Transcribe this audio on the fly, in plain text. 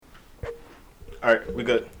All right, we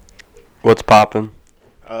good. What's poppin'?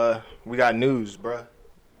 We got news, bruh.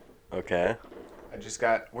 Okay. I just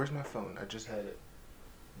got. Where's my phone? I just had it.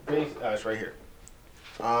 It's right here.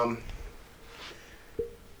 Um.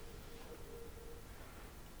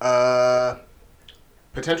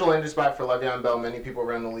 Potential landing spot for Le'Veon Bell. Many people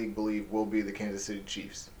around the league believe will be the Kansas City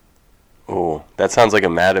Chiefs. Oh, that sounds like a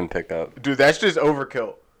Madden pickup. Dude, that's just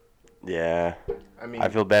overkill. Yeah. I mean, I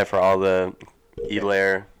feel bad for all the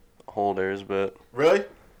Elair holders, but really?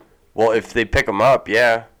 well, if they pick him up,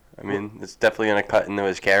 yeah. I mean, it's definitely gonna cut into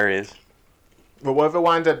his carries. But what if it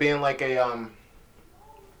winds up being like a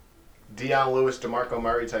Deion Lewis, DeMarco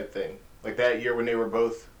Murray type thing, like that year when they were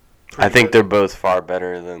both? I think they're both far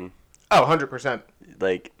better than 100%.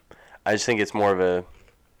 like. I just think it's more of a.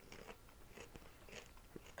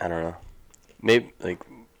 I don't know. Maybe like.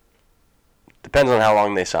 Depends on how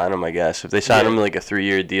long they sign him, I guess. If they sign him like a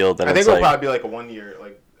 3-year deal, then I think it's it'll like, probably be like a 1 year,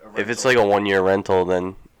 like. If it's like a 1-year rental,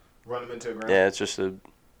 then run them into the ground. yeah, it's just a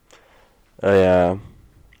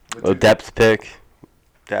depth pick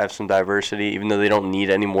to have some diversity, even though they don't need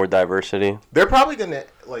any more diversity. They're probably gonna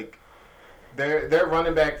like. Their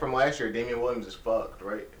running back from last year, Damian Williams, is fucked,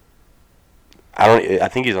 right? I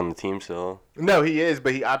think he's on the team still. No, he is,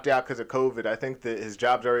 but he opted out because of COVID. I think that his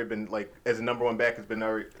job's already been like as a number one back has been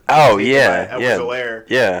already. Oh yeah, Edwards-Helaire.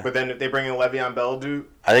 yeah. But then if they bring in Le'Veon Bell, dude.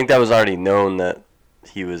 I think that was already known that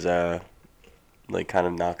he was like kind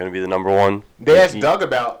of not going to be the number one. They asked Doug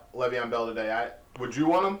about Le'Veon Bell today. Would you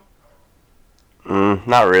want him?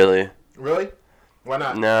 Not really. Really? Why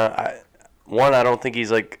not? No, I don't think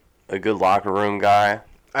he's like a good locker room guy.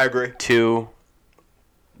 I agree. 2,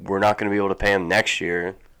 we're not going to be able to pay him next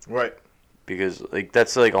year. Right. Because like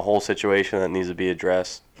that's like a whole situation that needs to be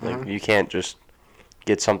addressed. Like you can't just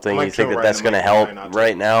get something you think that's going to help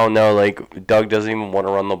right now. No, like Doug doesn't even want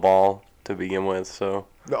to run the ball to begin with. So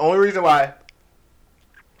the only reason why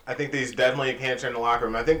I think he's definitely a cancer in the locker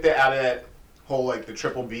room. I think that out of that whole like the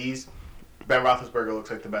triple Bs, Ben Roethlisberger looks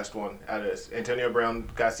like the best one out of this. Antonio Brown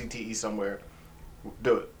got CTE somewhere.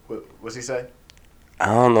 Do it. What's he say? I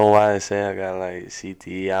don't know why they say I got like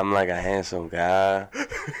CTE. I'm like a handsome guy.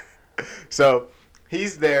 So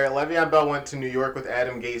he's there. Le'Veon Bell went to New York with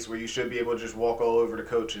Adam Gase, where you should be able to just walk all over the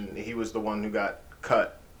coach, and he was the one who got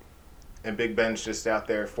cut. And Big Ben's just out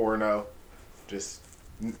there 4-0. Just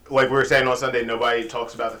like we were saying on Sunday, nobody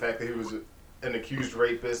talks about the fact that he was an accused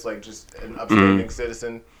rapist, like just an upstanding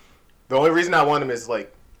citizen. The only reason I want him is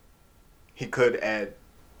like he could add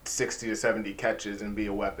 60 to 70 catches and be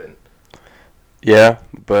a weapon. Yeah,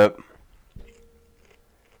 but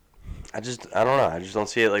I don't know. I just don't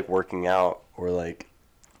see it like working out or like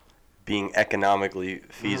being economically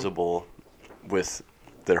feasible with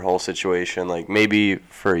their whole situation. Like maybe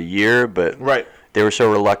for a year, but right. They were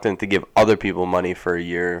so reluctant to give other people money for a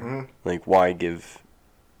year. Like why give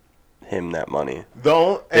him that money?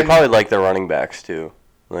 They probably like their running backs too.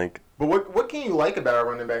 Like, but what can you like about our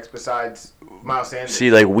running backs besides Miles Sanders?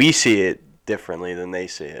 See, like we see it differently than they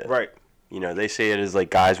see it. Right. You know, they see it as like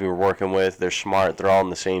guys we were working with. They're smart. They're all on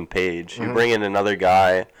the same page. You bring in another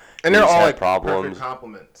guy, and they're all like problems. Perfect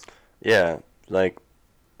compliments. Yeah, like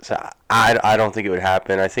so I don't think it would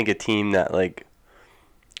happen. I think a team that like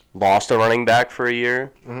lost a running back for a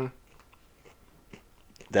year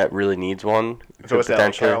that really needs one so could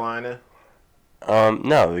potentially. That, like Carolina?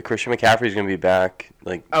 No, Christian McCaffrey's gonna be back.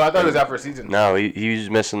 Like, I thought he was out for a season. No, he was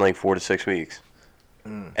missing like 4 to 6 weeks,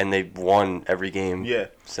 and they've won every game.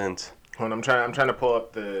 Since. Hold on, I'm trying to pull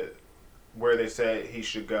up where they said he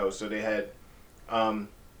should go. So they had the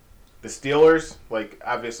Steelers. Like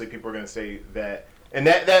obviously, people are gonna say that, and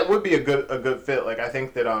that would be a good fit. Like I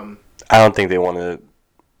think that I don't think they want to.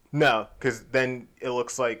 No, because then it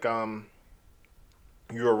looks like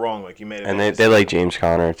you were wrong. Like you made it. And they like James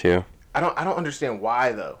Conner too. I don't understand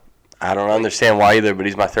why though. I don't understand why either, but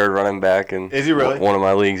he's my third running back and is he really one of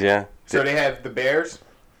my leagues? Yeah. So they have the Bears.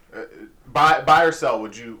 Buy or sell?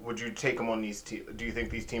 Would you take them on these teams? Do you think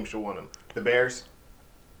these teams should want them? The Bears.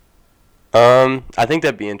 I think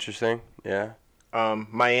that'd be interesting. Yeah.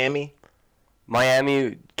 Miami.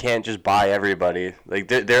 Miami can't just buy everybody. Like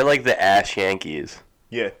they're like the ass Yankees.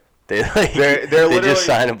 Yeah. They like they just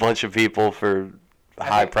sign a bunch of people for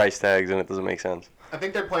high price tags and it doesn't make sense. I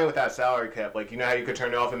think they're playing with that salary cap. Like you know how you could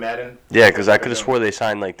turn it off in Madden. Yeah, because I could have swore they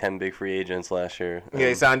signed like 10 big free agents last year. Yeah,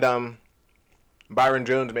 they signed Byron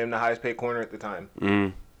Jones, made him the highest paid corner at the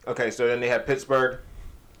time. Okay, so then they have Pittsburgh,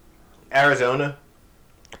 Arizona.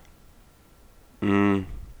 I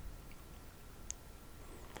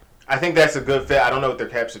think that's a good fit. I don't know what their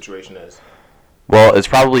cap situation is. Well, it's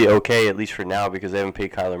probably okay, at least for now, because they haven't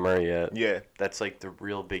paid Kyler Murray yet. Yeah. That's like the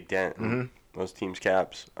real big dent in most teams'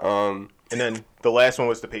 caps. And then the last one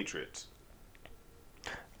was the Patriots.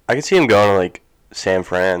 I could see him going to like San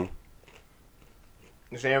Fran.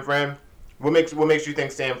 San Fran? What makes you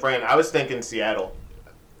think San Fran? I was thinking Seattle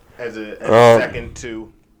as a second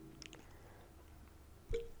to.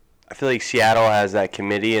 I feel like Seattle has that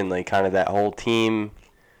committee and like kind of that whole team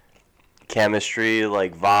chemistry,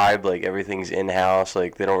 like vibe, like everything's in house.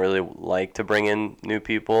 Like they don't really like to bring in new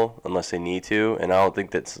people unless they need to, and I don't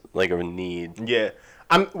think that's like a need. Yeah,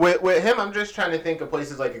 I'm with him. I'm just trying to think of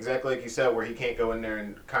places like exactly like you said where he can't go in there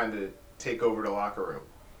and kind of take over the locker room,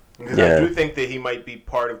 because I do think that he might be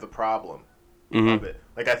part of the problem of it.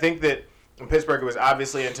 Like I think that in Pittsburgh it was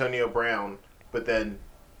obviously Antonio Brown, but then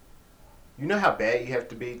you know how bad you have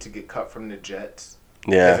to be to get cut from the Jets.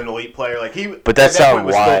 Yeah, as an elite player, like he. But that's at that not point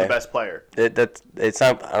was why. Still the best player. It's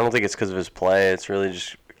not. I don't think it's because of his play. It's really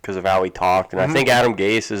just because of how he talked. And I think Adam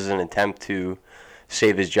Gase is an attempt to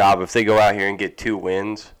save his job. If they go out here and get 2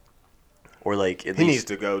 wins, or like at he least, needs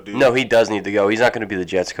to go, dude. No, he does need to go. He's not going to be the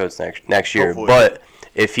Jets coach next year. Hopefully. But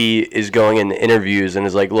if he is going into interviews and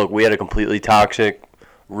is like, look, we had a completely toxic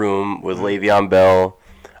room with Le'Veon Bell.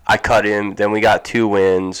 I cut him. Then we got 2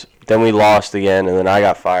 wins. Then we lost again, and then I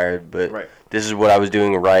got fired. But. Right. This is what I was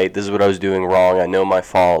doing right. This is what I was doing wrong. I know my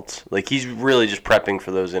faults. Like he's really just prepping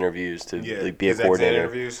for those interviews to like, be a coordinator.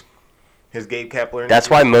 Interviews, his Gabe Kapler interviews. That's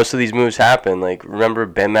why most of these moves happen. Like remember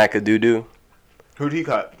Ben McAdoo? Who'd he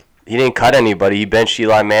cut? He didn't cut anybody. He benched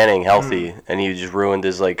Eli Manning healthy, and he just ruined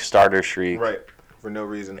his like starter streak. Right, for no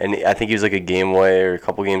reason. And I think he was like a game away or a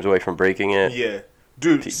couple games away from breaking it. Yeah,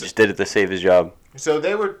 dude. He just did it to save his job. So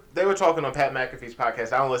they were talking on Pat McAfee's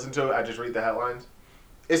podcast. I don't listen to it. I just read the headlines.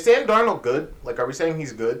 Is Sam Darnold good? Like, are we saying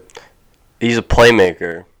he's good? He's a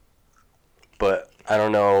playmaker, but I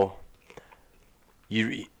don't know.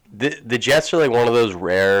 The Jets are like one of those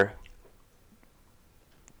rare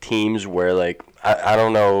teams where like I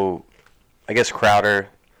don't know. I guess Crowder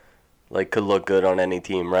like could look good on any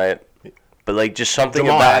team, right? But like just something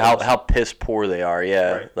Jamal about Adams. how piss poor they are.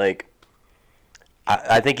 Yeah, Right. like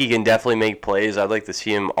I think he can definitely make plays. I'd like to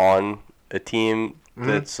see him on a team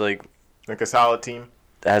that's like a solid team.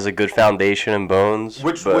 Has a good foundation and bones.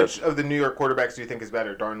 Which of the New York quarterbacks do you think is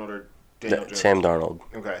better, Darnold or Daniel Jones? Sam Darnold.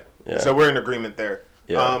 Okay. Yeah. So we're in agreement there.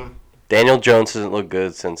 Yeah. Daniel Jones hasn't looked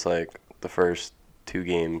good since like the first 2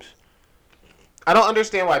 games. I don't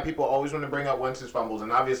understand why people always want to bring up Wentz's fumbles,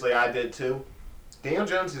 and obviously I did too. Daniel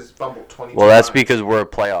Jones has fumbled 22 Well, that's times. because we're a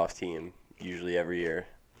playoff team usually every year.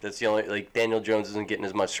 That's the only like Daniel Jones isn't getting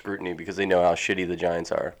as much scrutiny because they know how shitty the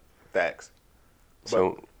Giants are. Facts.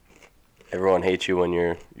 So everyone hates you when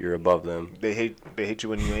you're above them. They hate you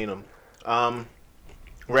when you ain't them.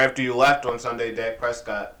 Right after you left on Sunday, Dak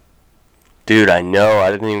Prescott. Dude, I know. I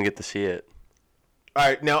didn't even get to see it. All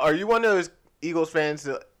right, now are you one of those Eagles fans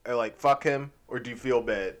that are like fuck him, or do you feel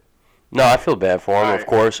bad? No, I feel bad for him, All of right,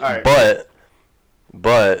 course. all right.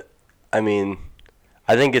 But I mean,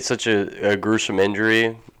 I think it's such a gruesome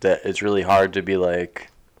injury that it's really hard to be like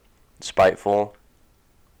spiteful.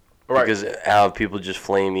 Right. Because how people just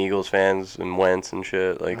flame Eagles fans and Wentz and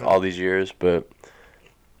shit like all these years, but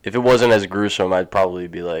if it wasn't as gruesome, I'd probably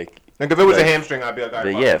be like if it was a hamstring, I'd be like, all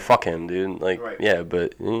right, yeah, fuck him, dude. Like, Right. yeah,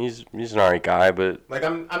 but he's an alright guy, but Like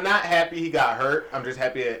I'm not happy he got hurt. I'm just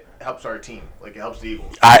happy it helps our team. Like it helps the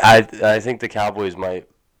Eagles. I think the Cowboys might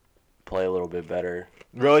play a little bit better.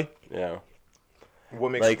 Really? Yeah.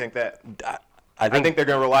 What makes you think that? I think they're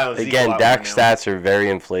gonna rely on Zeke a again, lot Dak's more now. stats are very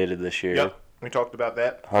inflated this year. Yep, we talked about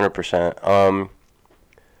that. 100%.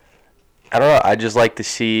 I don't know. I just like to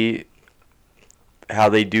see how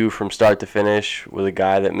they do from start to finish with a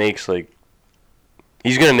guy that makes like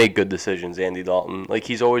he's gonna make good decisions. Andy Dalton, like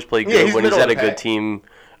he's always played good he's when he's middle had of a the good pack. team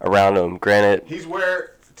around him. Granted, He's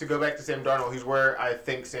where, to go back to Sam Darnold, he's where I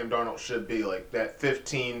think Sam Darnold should be, like that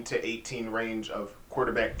 15 to 18 range of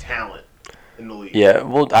quarterback talent in the league. yeah.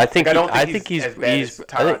 Well, I think I don't think I think he's he's as bad as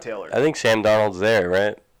Tyrod Taylor. I think Sam Darnold's there,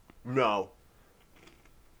 right? No.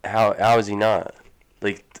 How is he not?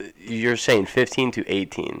 Like you're saying 15 to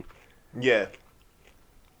 18. Yeah.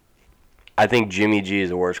 I think Jimmy G is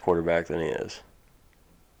a worse quarterback than he is.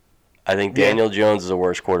 I think Yeah. Daniel Jones is a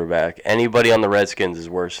worse quarterback. Anybody on the Redskins is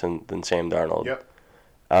worse than Sam Darnold.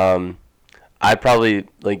 Yep. I probably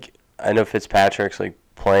like. I know Fitzpatrick's like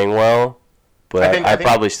playing well, but I think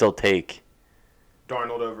probably still take.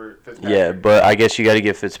 Darnold over Fitzpatrick. Yeah, but I guess you got to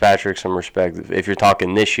give Fitzpatrick some respect. If you're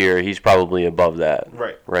talking this year, he's probably above that.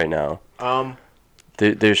 Right now.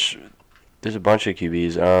 There's a bunch of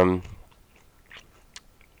QBs.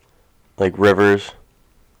 Like Rivers.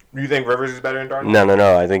 You think Rivers is better than Darnold?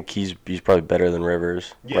 No. I think he's probably better than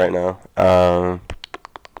Rivers right now.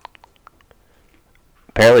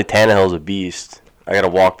 Apparently Tannehill's a beast. I got to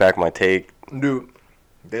walk back my take. Dude,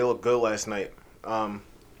 they looked good last night.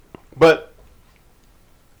 But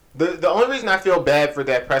the only reason I feel bad for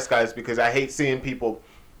Dak Prescott is because I hate seeing people,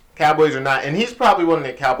 Cowboys or not, and he's probably one of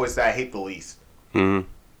the Cowboys that I hate the least. Mm-hmm.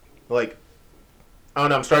 Like, I don't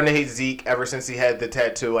know, I'm starting to hate Zeke ever since he had the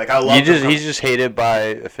tattoo. Like, I love he's just hated by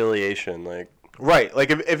affiliation. Like, right.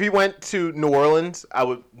 Like, if he went to New Orleans, I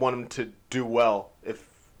would want him to do well if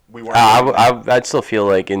we weren't. I'd still feel,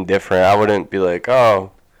 like, indifferent. I wouldn't be like,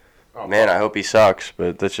 oh man, I hope he sucks.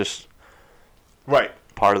 But that's just right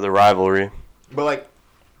part of the rivalry. But, like,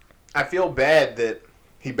 I feel bad that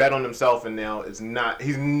he bet on himself and now he's not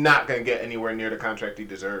going to get anywhere near the contract he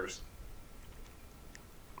deserves.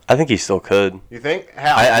 I think he still could. You think?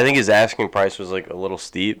 How? I think his asking price was, like, a little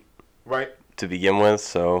steep. Right. To begin with,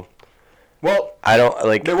 so. Well, I don't,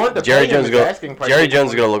 like, they want the Jerry Jones is going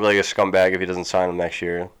to look like a scumbag if he doesn't sign him next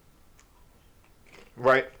year.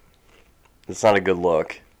 Right. It's not a good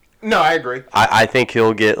look. No, I agree. I think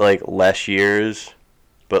he'll get, like, less years,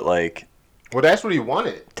 but, like. Well, that's what he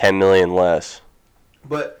wanted. $10 million less.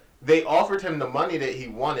 But they offered him the money that he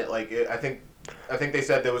wanted. Like, I think they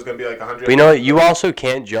said there was going to be like 100. But you know what? You also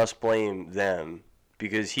can't just blame them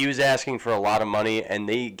because he was asking for a lot of money and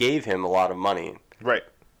they gave him a lot of money. Right.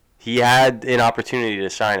 He had an opportunity to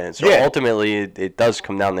sign it. So ultimately, it does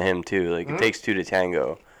come down to him too. Like, it takes two to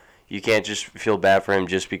tango. You can't just feel bad for him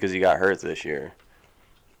just because he got hurt this year.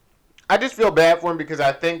 I just feel bad for him because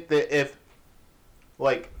I think that if,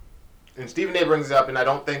 like, and Stephen A. brings it up, and I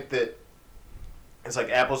don't think that it's like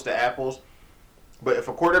apples to apples, but if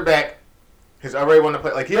a quarterback has already won the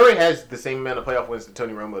play, like, he already has the same amount of playoff wins that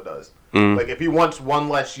Tony Romo does. Like, if he wants one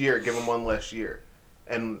less year, give him one less year.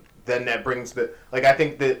 And then that brings the, like, I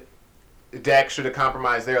think that Dak should have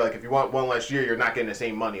compromised there. Like, if you want one less year, you're not getting the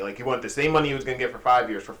same money. Like, you want the same money he was going to get for 5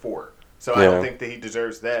 years for 4. So I don't think that he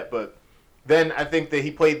deserves that. But then I think that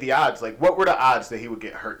he played the odds. Like, what were the odds that he would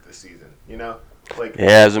get hurt this season? You know? Like, he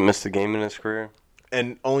hasn't missed a game in his career.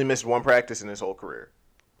 And only missed one practice in his whole career.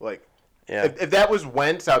 Like, yeah. If that was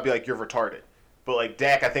Wentz, I would be like, you're retarded. But, like,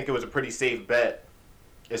 Dak, I think it was a pretty safe bet,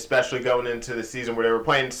 especially going into the season where they were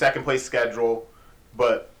playing second-place schedule.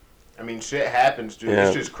 But, I mean, shit happens, dude. Yeah.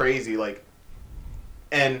 It's just crazy. Like,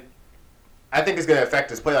 and I think it's going to affect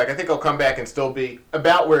his play. Like, I think he'll come back and still be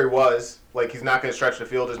about where he was. Like, he's not going to stretch the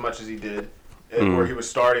field as much as he did, where he was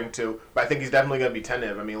starting to. But I think he's definitely going to be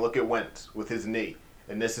tentative. I mean, look at Wentz with his knee.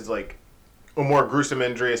 And this is, like, a more gruesome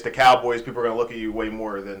injury. It's the Cowboys. People are going to look at you way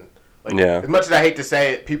more than, like, as much as I hate to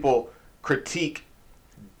say it, people critique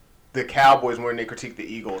the Cowboys more than they critique the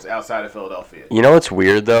Eagles outside of Philadelphia. You know what's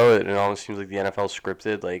weird, though? It almost seems like the NFL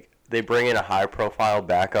scripted. Like, they bring in a high-profile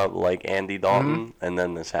backup like Andy Dalton, and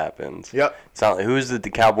then this happens. Yep. It's not, who's the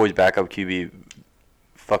Cowboys backup QB?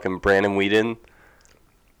 Fucking Brandon Weeden?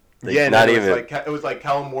 Like, yeah, not even. It was like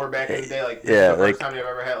Kellen Moore back in the day. Like, this is the first time they've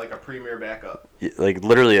ever had, like, a premier backup. Like,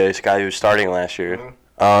 literally, this guy who was starting last year.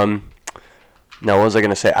 No, what was I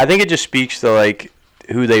going to say? I think it just speaks to, like,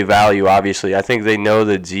 who they value, obviously. I think they know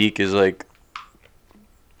that Zeke is, like,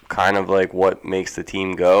 kind of, like, what makes the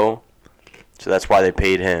team go. So that's why they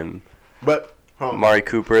paid him. But Amari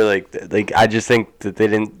Cooper, like I just think that they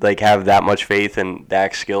didn't, like, have that much faith in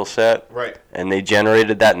Dak's skill set. Right. And they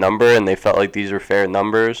generated that number, and they felt like these were fair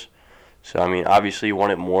numbers. So, I mean, obviously you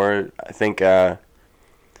want it more. I think they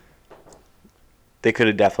could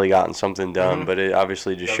have definitely gotten something done, but it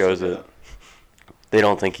obviously just shows that they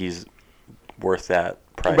don't think he's worth that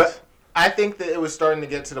price. But I think that it was starting to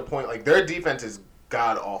get to the point, like, their defense is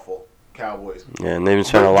god-awful, Cowboys. Yeah, and they've been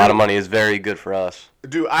spending a lot of money. It's very good for us.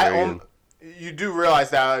 Dude, you do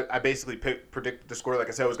realize that I basically predicted the score, like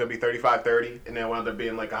I said, it was going to be 35-30, and then it wound up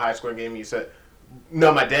being, like, a high-scoring game. You said,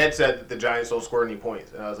 no, my dad said that the Giants don't score any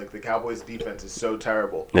points. And I was like, the Cowboys' defense is so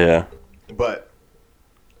terrible. Yeah. But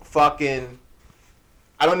fucking,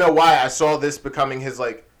 I don't know why I saw this becoming his,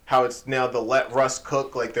 like, how it's now the let Russ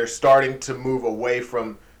cook. Like, they're starting to move away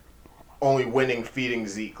from only winning, feeding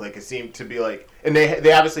Zeke. Like, it seemed to be like, and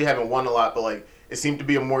they obviously haven't won a lot, but, like, it seemed to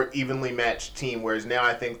be a more evenly matched team. Whereas now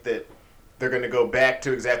I think that they're going to go back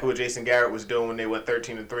to exactly what Jason Garrett was doing when they went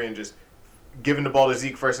 13-3 and just giving the ball to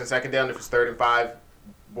Zeke first and second down. If it's 3rd and 5,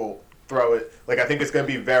 we'll throw it. Like, I think it's going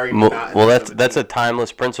to be very monotonous. Well, that's a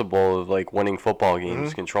timeless principle of, like, winning football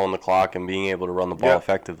games, controlling the clock and being able to run the ball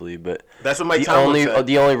effectively. But that's what Mike Tomlin said.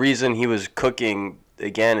 The only reason he was cooking,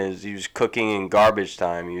 again, is he was cooking in garbage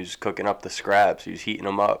time. He was cooking up the scraps. He was heating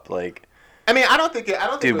them up. Like, I mean, I don't think.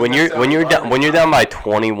 Dude, when you're down by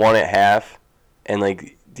 21 at half, and,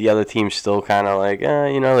 like, the other team's still kind of like,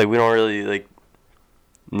 like, we don't really, like,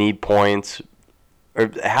 need points. Or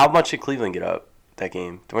how much did Cleveland get up? that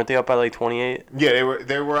game? Weren't they up by like 28? Yeah,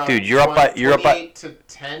 they were up. Dude, you're up by 28 to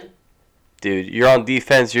 10. Dude, you're on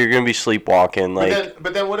defense. You're gonna be sleepwalking. Like,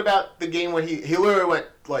 but then what about the game when he literally went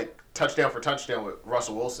like touchdown for touchdown with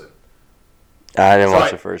Russell Wilson? I didn't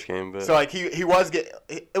watch the first game, but so like he was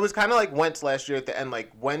it was kind of like Wentz last year at the end. Like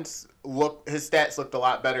Wentz his stats looked a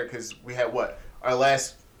lot better because we had our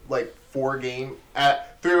last like 4 game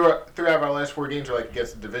three out of our last 4 games are like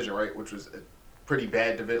against the division, right? Which was a pretty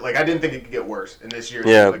bad division. Like I didn't think it could get worse, and this year.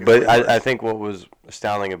 Yeah, but I think what was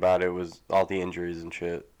astounding about it was all the injuries and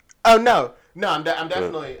shit. Oh no, I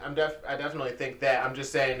definitely think that. I'm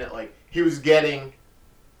just saying that like he was getting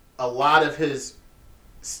a lot of his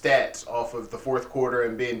stats off of the fourth quarter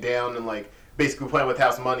and being down and like basically playing with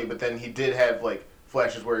house money, but then he did have like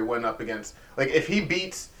flashes where he went up against like if he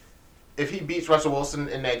beats Russell Wilson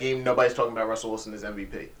in that game, nobody's talking about Russell Wilson as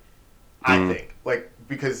MVP. I think like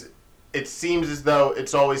because it seems as though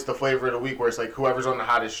it's always the flavor of the week where it's like whoever's on the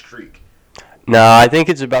hottest streak. No, I think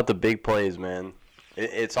it's about the big plays, man.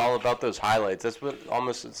 It's all about those highlights. That's what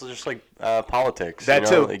it's just like politics. That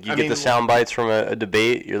too. Like you get the sound bites from a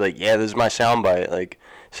debate. You're like, yeah, this is my sound bite. Like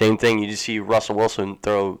same thing. You just see Russell Wilson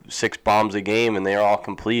throw 6 bombs a game and they're all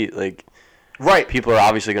complete. Like, right. People are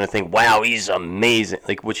obviously going to think, wow, he's amazing.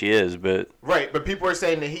 Like, which he is, but right. But people are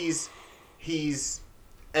saying that he's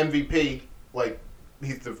MVP. Like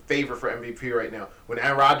he's the favorite for MVP right now. When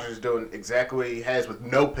Aaron Rodgers is doing exactly what he has with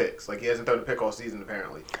no picks. Like he hasn't thrown a pick all season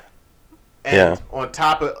apparently. And on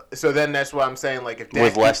top of so then that's what I'm saying. Like if Dak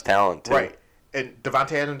with less talent, too. Right? And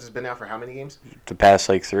Devontae Adams has been out for how many games? The past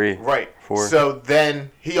like 3, right? 4. So then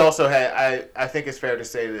he also had. I think it's fair to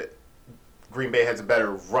say that Green Bay has a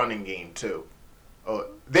better running game too.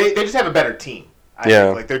 They just have a better team. I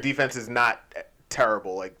think. Like their defense is not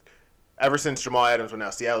terrible. Like ever since Jamal Adams went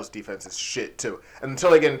out, Seattle's defense is shit too. And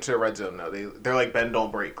until they get into the red zone, no, they're like bend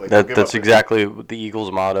don't break. Like that's exactly the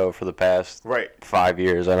Eagles' motto for the past 5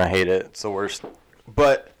 years, and I hate it. It's the worst.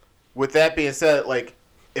 But with that being said, like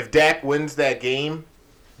if Dak wins that game,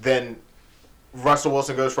 then Russell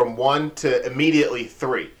Wilson goes from 1 to immediately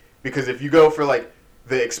 3. Because if you go for like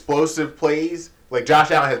the explosive plays, like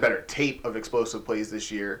Josh Allen has better tape of explosive plays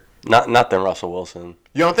this year. Not than Russell Wilson.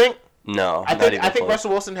 You don't think? No, I think Russell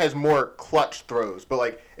Wilson has more clutch throws, but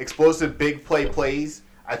like explosive big plays,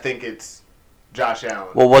 I think it's Josh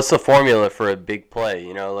Allen. Well, what's the formula for a big play?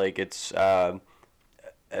 You know, like it's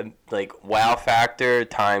like wow factor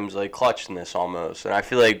times like clutchness almost, and I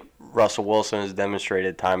feel like Russell Wilson has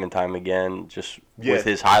demonstrated time and time again just with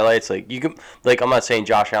his highlights. Like you can, like I'm not saying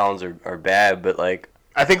Josh Allen's are bad, but like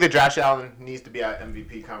I think that Josh Allen needs to be out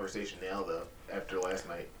MVP conversation now though after last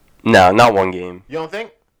night. No, not one game. You don't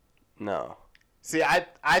think? No. See,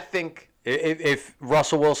 I think if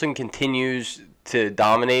Russell Wilson continues to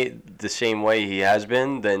dominate the same way he has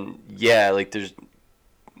been, then yeah, like there's,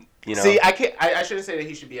 you know. See, I shouldn't say that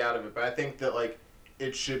he should be out of it, but I think that like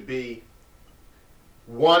it should be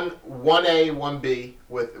 1A, 1B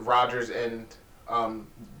with Rodgers and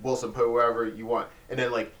Wilson, put wherever you want, and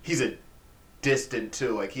then like he's a distant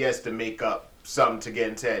 2, like he has to make up some to get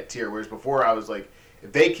into that tier. Whereas before I was like,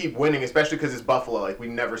 if they keep winning, especially because it's Buffalo, like we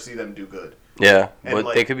never see them do good. Yeah, and but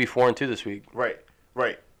like, they could be 4-2 this week. Right.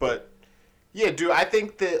 But yeah, dude, I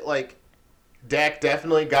think that like Dak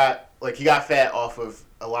definitely got fat off of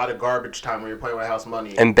a lot of garbage time when you're playing with house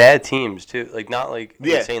money and bad teams too. Like not like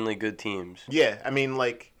insanely good teams. Yeah, I mean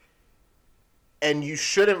like, and you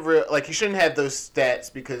shouldn't you shouldn't have those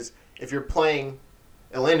stats because if you're playing,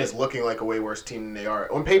 Atlanta's looking like a way worse team than they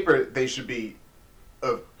are on paper. They should be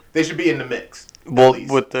in the mix. Well,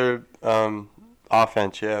 with their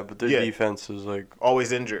offense, yeah, but their defense is like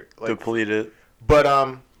always injured, like, depleted.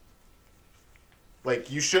 But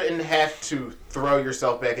like you shouldn't have to throw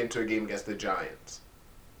yourself back into a game against the Giants.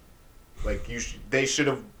 Like they should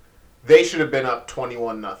have been up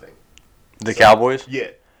 21-0. The Cowboys? Yeah.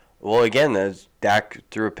 Well, again, as Dak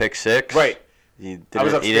threw a pick 6. Right. He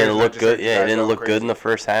didn't look good. Yeah, he didn't look good in the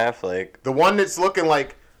first half. Like the one that's looking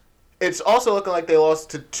like. It's also looking like they lost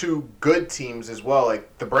to 2 good teams as well.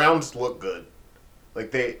 Like the Browns look good. Like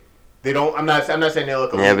they don't. I'm not saying they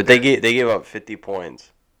look. Yeah, but they gave up 50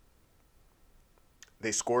 points.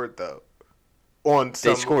 They scored though.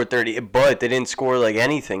 They scored 30, but they didn't score like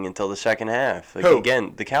anything until the second half. Like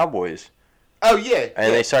again, the Cowboys. Oh yeah.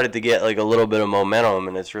 And they started to get like a little bit of momentum,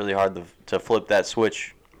 and it's really hard to flip that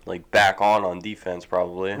switch like back on defense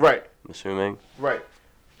probably. Right. I'm assuming. Right.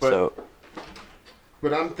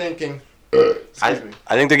 But I'm thinking, I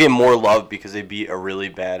think they're getting more love because they beat a really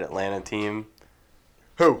bad Atlanta team.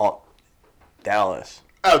 Who? Dallas.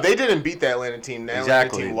 Oh, they didn't beat the Atlanta team. The Atlanta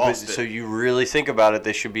team lost it. So you really think about it,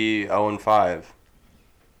 they should be 0-5.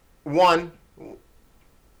 One,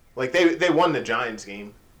 Like they won the Giants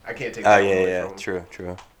game. I can't take that away from them.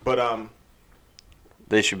 True. But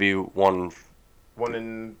they should be 1-4.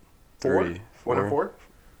 1-4. 1-4.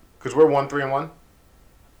 Because we're 1-3-1.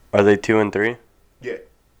 Are they 2-3? Yeah.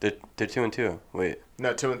 They're 2-2. Wait.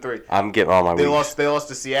 No, 2-3. I'm getting all my weeks. They lost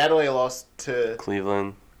to Seattle. They lost to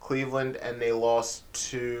Cleveland, and they lost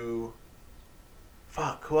to.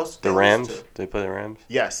 Fuck. Who else? The Rams. Did they play the Rams?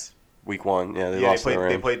 Yes. Week 1. Yeah, they lost to the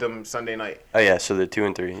Rams. They played them Sunday night. Oh yeah, so they're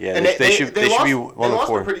 2-3. Yeah, and they should be 1-4. They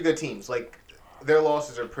lost to pretty good teams. Like their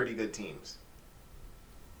losses are pretty good teams.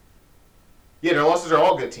 Yeah, their losses are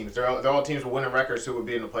all good teams. They're all teams with winning records who would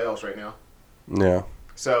be in the playoffs right now. Yeah.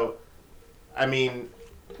 So, I mean,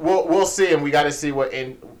 we'll see, and we got to see what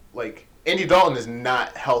Andy Dalton is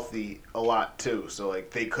not healthy a lot too. So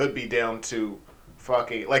like they could be down to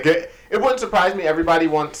fucking like it wouldn't surprise me. Everybody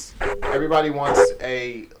wants Kaepernick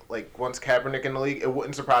in the league. It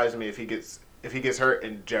wouldn't surprise me if he gets hurt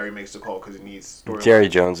and Jerry makes the call because he needs storyline. Jerry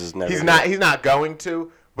Jones is never. He's not going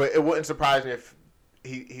to, but it wouldn't surprise me if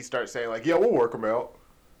he starts saying like, yeah, we'll work him out.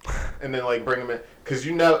 And then like bring him in because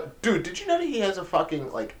dude, did you know that he has a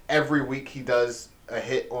fucking like every week he does a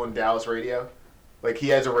hit on Dallas radio, like he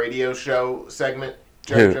has a radio show segment.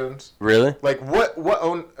 Jerry Jones, really? Like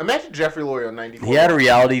imagine Jeffrey Lurie on 94. He had a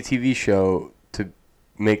reality TV show to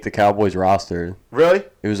make the Cowboys roster. Really?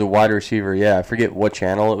 It was a wide receiver. Yeah, I forget what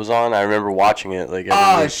channel it was on. I remember watching it like.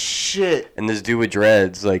 Every week. Shit! And this dude with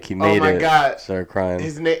dreads, like he made it. Oh my god! Started crying.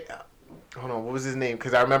 His name. Hold on, what was his name?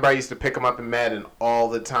 Because I remember I used to pick him up in Madden all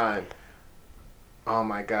the time. Oh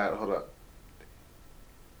my god, hold up.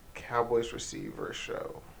 Cowboys receiver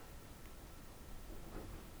show.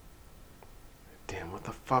 Damn, what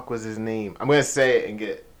the fuck was his name? I'm gonna say it and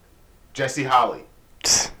get Jesse Holley.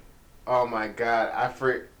 Oh my god,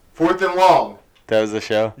 Fourth and Long. That was the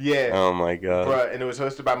show? Yeah. Oh my god. Bruh, and it was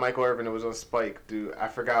hosted by Michael Irvin. It was on Spike, dude. I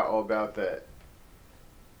forgot all about that.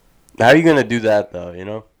 How are you gonna do that though? You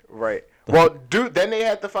know? Right. Well, dude, then they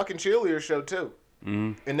had the fucking cheerleader show too.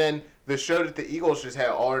 Mm-hmm. And then the show that the Eagles just had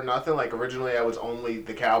All or Nothing. Like originally, I was only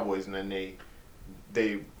the Cowboys, and then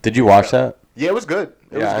they. Did you watch that? Yeah, it was good.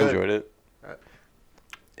 I enjoyed it.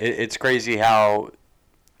 It's crazy how.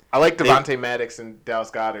 I like Devontae Maddox and Dallas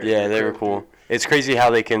Goedert. Yeah, they were cool. It's crazy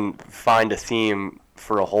how they can find a theme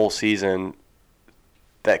for a whole season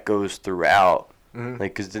that goes throughout. Mm-hmm.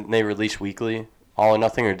 Like, because didn't they release weekly? All or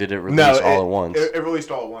Nothing, or did it release all at once? It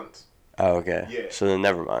released all at once. Oh, okay. Yeah. So then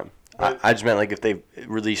never mind. I just meant like if they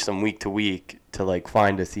release them week to week to like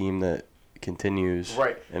find a theme that continues.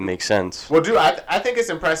 Right. It makes sense. Well, dude, I think it's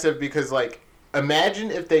impressive because like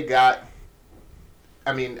imagine if they got.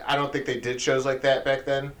 I mean, I don't think they did shows like that back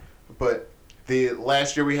then, but the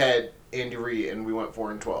last year we had Andy Reid and we went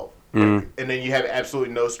 4-12. Mm-hmm. And then you have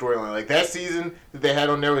absolutely no storyline. Like that season that they had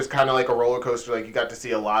on there was kind of like a roller coaster. Like you got to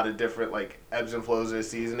see a lot of different like ebbs and flows of the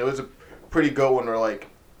season. It was a pretty good one. Where like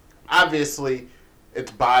obviously it's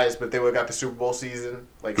biased, but they would have got the Super Bowl season.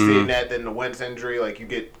 Like seeing that, then the Wentz injury, like you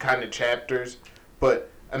get kind of chapters. But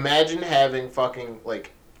imagine having fucking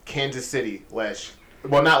like Kansas City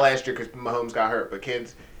not last year because Mahomes got hurt, but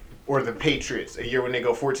Kansas or the Patriots a year when they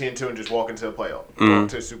go 14-2 and just walk into the playoff, go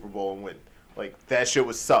into a Super Bowl and win. Like that shit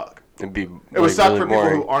would suck. It would suck for people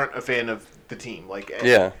who aren't a fan of the team. Like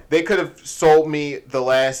they could have sold me the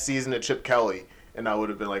last season of Chip Kelly, and I would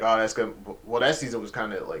have been like, oh, that's good. Well, that season was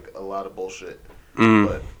kind of like a lot of bullshit.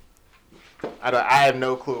 But I have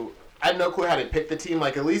no clue. I had no clue how to pick the team.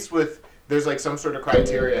 Like at least there's like some sort of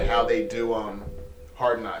criteria how they do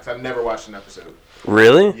Hard Knocks. I've never watched an episode.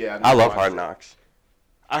 Really? Yeah, I love Hard Knocks.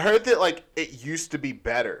 I heard that like it used to be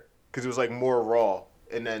better because it was like more raw.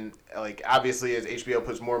 And then, like, obviously, as HBO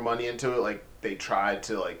puts more money into it, like, they tried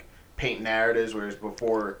to, like, paint narratives, whereas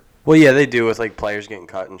before... Well, yeah, they do with, like, players getting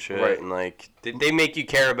cut and shit. Right. And, like, they make you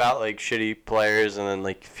care about, like, shitty players and then,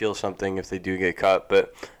 like, feel something if they do get cut.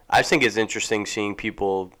 But I just think it's interesting seeing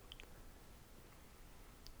people,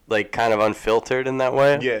 like, kind of unfiltered in that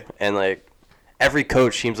way. Yeah. And, like, every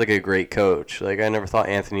coach seems like a great coach. Like, I never thought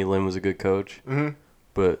Anthony Lynn was a good coach. Mm-hmm.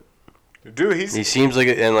 But... Dude, he seems like,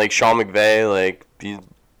 and like Sean McVay, like you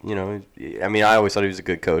know, I mean, I always thought he was a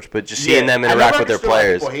good coach, but just seeing them interact with their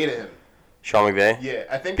players. People hated him. Sean McVay. Yeah,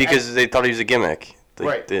 I think because they thought he was a gimmick.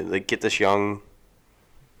 Right. They get this young,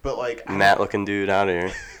 but like Matt-looking dude out of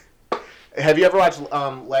here. Have you ever watched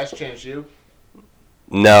Last Chance U?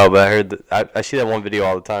 No, but I heard that I see that one video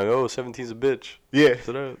all the time. Oh, 17's a bitch. Yeah.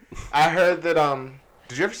 So I heard that.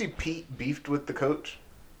 Did you ever see Pete beefed with the coach?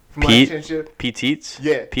 Pete Eats?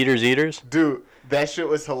 Yeah. Peter's Eaters? Dude, that shit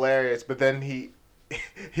was hilarious. But then he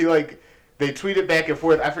like, they tweeted back and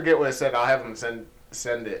forth. I forget what it said. I'll have him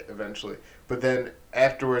send it eventually. But then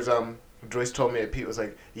afterwards, Joyce told me that Pete was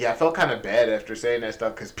like, yeah, I felt kind of bad after saying that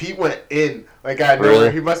stuff because Pete went in. Like, I know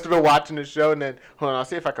really? he must have been watching the show and then, hold on, I'll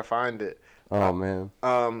see if I can find it. Oh, man.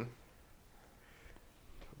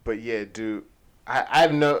 But yeah, dude, I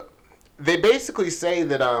have no, they basically say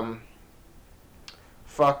that,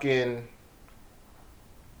 fucking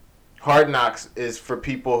Hard Knocks is for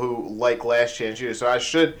people who like Last Chance U. So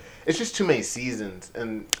it's just too many seasons.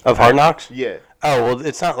 Of Hard Knocks? Yeah. Oh, well,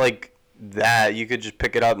 it's not like that. You could just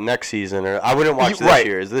pick it up next season, or I wouldn't watch this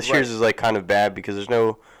year's. This year's is like kind of bad because there's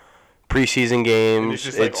no preseason games.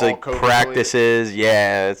 It's like practices.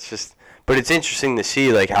 Yeah, it's just. But it's interesting to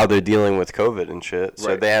see like how they're dealing with COVID and shit.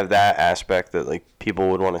 So they have that aspect that like people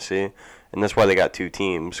would want to see, and that's why they got 2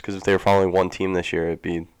 teams. Because if they were following one team this year, there'd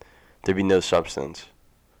be no substance.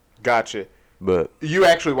 Gotcha. But you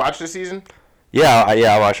actually watched the season? Yeah,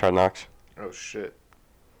 I watched Hard Knocks. Oh shit.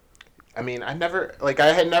 I mean, I had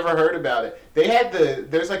never heard about it. They had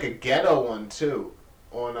there's like a ghetto one too,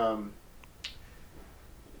 on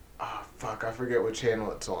oh fuck, I forget what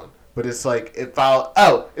channel it's on, but it's like it's on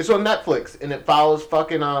Netflix and it follows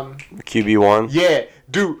fucking QB1. Yeah,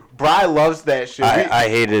 dude, Bri loves that shit. I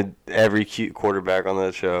hated every cute quarterback on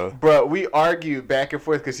that show. Bro, we argued back and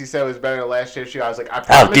forth because he said it was better than Last Chance U. I was like, I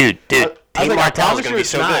promise. Oh, dude, Tate Martell's gonna be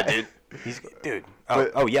so not. good, dude. Dude.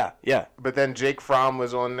 Yeah. But then Jake Fromm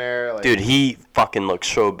was on there. Like, dude, he fucking looks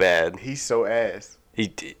so bad. He's so ass. I'm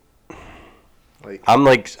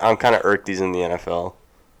kind of irked he's in the NFL.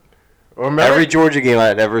 Remember? Every Georgia game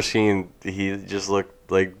I'd ever seen, he just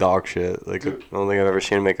looked like dog shit. Like, dude, I don't think I've ever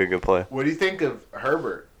seen him make a good play. What do you think of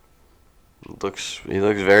Herbert? He looks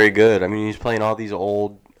very good. I mean, he's playing all these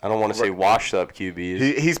old, I don't want to say washed up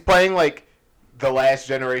QBs. He's playing like the last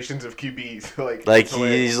generations of QBs. like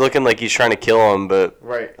he's looking like he's trying to kill him, but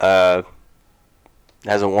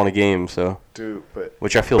hasn't won a game, so. Dude,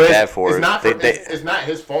 which I feel bad for. It's not it's not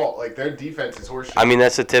his fault. Like, their defense is horseshit. I mean,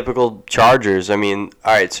 that's the typical Chargers. I mean,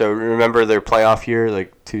 all right, so remember their playoff year,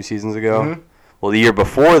 like 2 seasons ago? Mm-hmm. Well, the year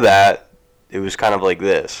before that, it was kind of like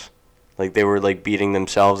this. Like, they were, like, beating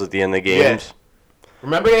themselves at the end of the games. Yeah.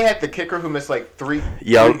 Remember they had the kicker who missed, like, 3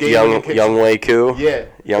 Young Wei Koo? Yeah.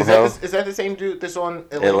 Young is that the same dude that's on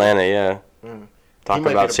Atlanta, yeah. Mm. Talk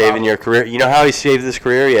about saving your career. You know how he saved his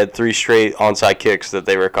career? He had 3 straight onside kicks that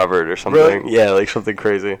they recovered or something. Really? Yeah, like something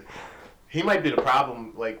crazy. He might be the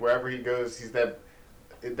problem. Like, wherever he goes, he's that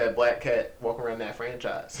black cat walking around that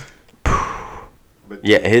franchise. But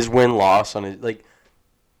yeah, his win-loss on his, like,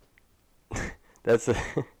 that's the...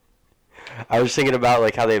 I was thinking about,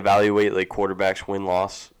 like, how they evaluate, like, quarterbacks'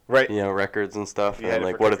 win-loss, right? You know, records and stuff. And,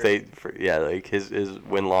 like, what if they... like, his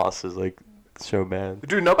win-loss is, like, so bad.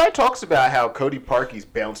 Dude, nobody talks about how Cody Parkey's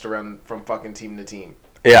bounced around from fucking team to team.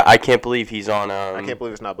 Yeah, I can't believe he's on... I can't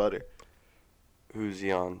believe it's not Butter. Who's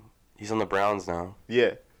he on? He's on the Browns now.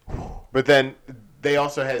 Yeah. But then they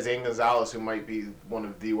also had Zane Gonzalez, who might be one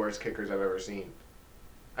of the worst kickers I've ever seen.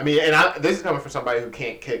 I mean, and this is coming from somebody who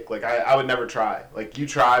can't kick. Like, I would never try. Like, you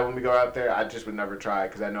try when we go out there, I just would never try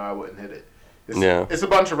because I know I wouldn't hit it. It's a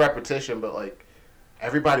bunch of repetition, but, like,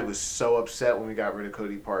 everybody was so upset when we got rid of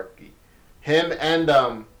Cody Parkey. Him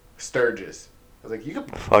and Sturgis. I was like, you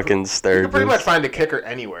could... Fucking Sturgis. You could pretty much find a kicker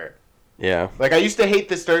anywhere. Yeah. Like, I used to hate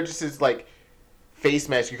the Sturgis's, like, face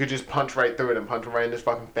mask. You could just punch right through it and punch him right in his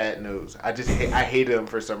fucking fat nose. I hated him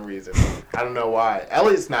for some reason. I don't know why.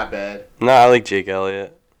 Elliott's not bad. No, I like Jake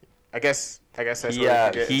Elliott. I guess that's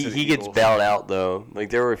what he gets bailed out though. Like,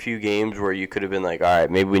 there were a few games where you could have been like, all right,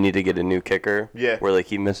 maybe we need to get a new kicker. Yeah. Where like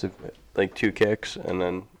he missed like 2 kicks and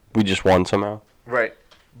then we just won somehow. Right,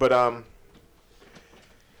 but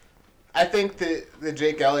I think that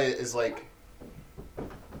Jake Elliott is like,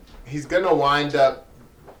 he's gonna wind up.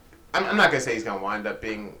 I'm not gonna say he's gonna wind up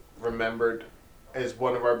being remembered as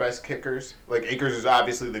one of our best kickers. Like, Akers is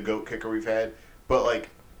obviously the GOAT kicker we've had, but like,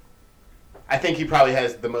 I think he probably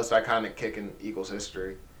has the most iconic kick in Eagles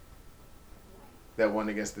history. That one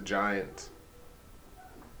against the Giants.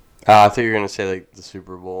 I thought you were gonna say like the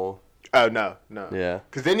Super Bowl. Oh no. Yeah.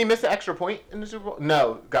 Because didn't he miss the extra point in the Super Bowl?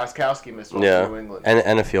 No, Gostkowski missed one in New England.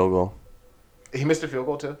 And a field goal. He missed a field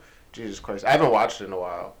goal too? Jesus Christ! I haven't watched it in a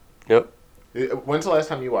while. Yep. When's the last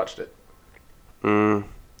time you watched it?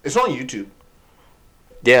 It's on YouTube.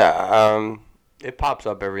 Yeah. It pops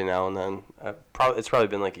up every now and then. It's probably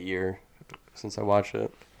been like a year since I watched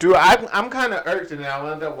it. Dude, I'm kind of irked, and I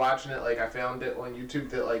wound up watching it. Like, I found it on YouTube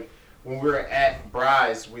that, like, when we were at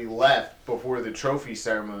Bry's, we left before the trophy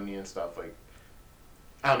ceremony and stuff. Like,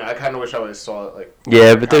 I don't know. I kind of wish I would have saw it. Like,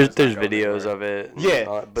 yeah, but there's videos of it.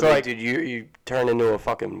 Yeah, but so, like, dude, you turn into a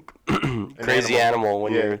fucking crazy animal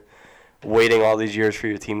when you're waiting all these years for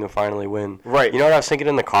your team to finally win. Right. You know what I was thinking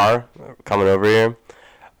in the car coming over here?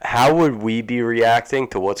 how would we be reacting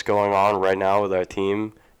to what's going on right now with our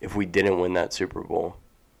team if we didn't win that Super Bowl?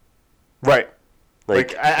 Right.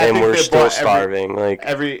 Like I and we're still starving.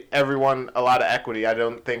 Everyone a lot of equity. I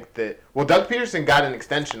don't think that. Well, Doug Peterson got an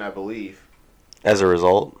extension, I believe. As a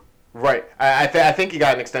result. Right. I think he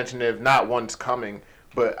got an extension. If not, one's coming.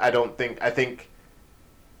 But I don't think. I think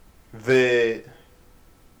the.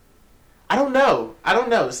 I don't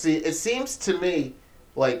know. See, it seems to me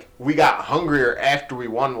like we got hungrier after we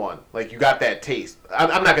won one. Like you got that taste.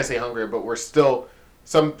 I'm not gonna say hungrier, but we're still.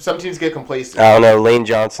 Some teams get complacent. I don't know. Lane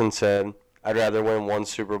Johnson said, "I'd rather win one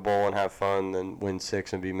Super Bowl and have fun than win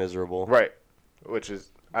 6 and be miserable." Right. Which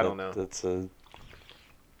is I don't know. That's a.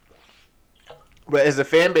 But as a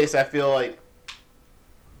fan base, I feel like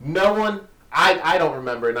no one. I don't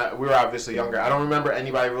remember. We were obviously younger. I don't remember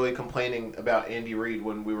anybody really complaining about Andy Reid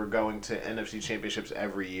when we were going to NFC championships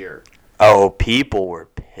every year. Oh, people were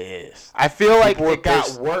pissed. I feel like it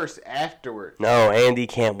got worse afterwards. No, Andy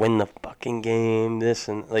can't win the fucking game. This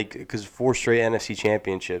and like because 4 straight NFC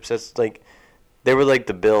championships. That's like they were like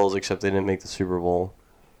the Bills, except they didn't make the Super Bowl.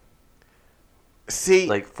 See,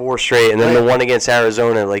 like 4 straight, and then the one against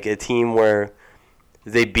Arizona, like a team where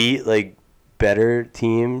they beat like better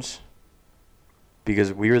teams.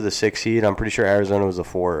 Because we were the 6th seed, I'm pretty sure Arizona was the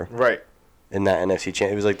 4. Right. In that NFC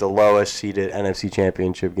it was like the lowest seeded NFC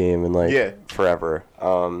championship game in forever.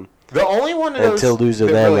 The only one of those until loser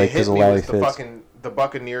then really like because of Larry Fitz. The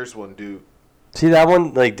Buccaneers one, dude. See, that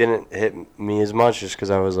one like didn't hit me as much just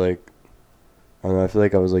because I was like, I don't know. I feel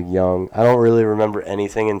like I was like young. I don't really remember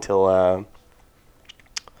anything until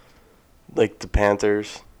like the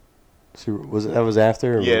Panthers. That was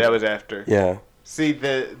after? Yeah, that was after. Yeah. See,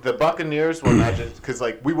 the Buccaneers one, I just because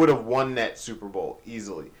like we would have won that Super Bowl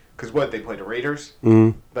easily. Because what, they played the Raiders?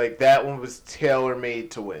 Mm-hmm. Like that one was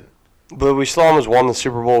tailor-made to win. But we still almost won the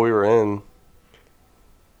Super Bowl we were in.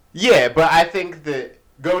 Yeah, but I think that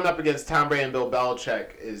going up against Tom Brady and Bill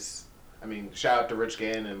Belichick is, I mean, shout out to Rich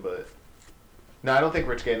Gannon, but no, I don't think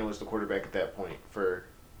Rich Gannon was the quarterback at that point for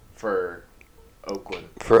Oakland.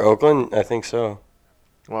 For Oakland, I think so.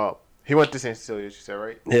 Well, he went to St. Cecilia, you said,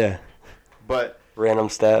 right? Yeah. But random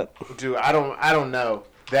stat. Dude, I don't know.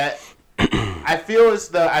 That I feel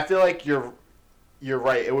like you're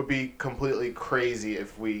right. It would be completely crazy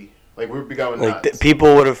if we would be going nuts.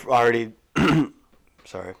 People would have already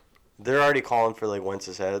sorry. They're already calling for like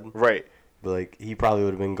Wentz's head. Right. But like he probably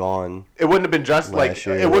would have been gone. It wouldn't have been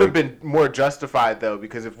it would have been more justified though,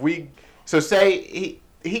 because if we say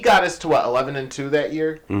he got us to what, 11-2 that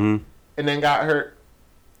year? Mm-hmm. And then got hurt.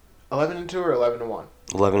 11-2 or 11-1?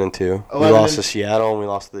 11-2. We lost to Seattle and we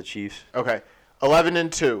lost to the Chiefs. Okay.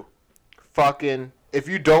 11-2. Fucking, if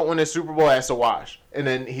you don't win a Super Bowl, that's a wash. And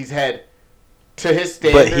then he's had, to his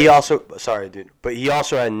standard. But he also, sorry, dude. But he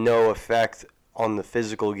also had no effect on the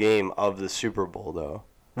physical game of the Super Bowl, though.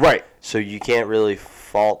 Right. So you can't really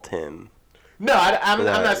fault him. No, I'm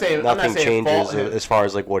not saying nothing changes fault him. As far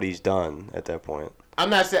as like what he's done at that point. I'm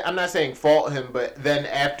not saying fault him, but then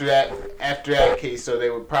after that case, so they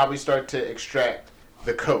would probably start to extract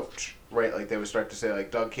the coach, right? Like they would start to say like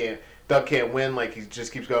Doug can't win, like he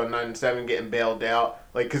just keeps going 9-7, getting bailed out.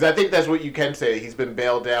 Like, because I think that's what you can say. He's been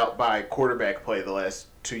bailed out by quarterback play the last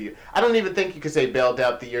 2 years. I don't even think you could say bailed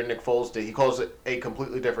out the year Nick Foles did. He calls it a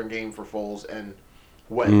completely different game for Foles and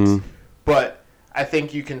Wentz. But I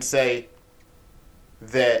think you can say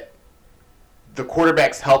that the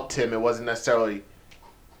quarterbacks helped him. It wasn't necessarily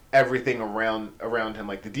everything around him.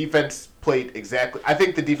 Like the defense played exactly. I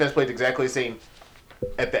think the defense played exactly the same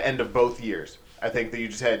at the end of both years. I think that you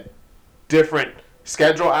just had different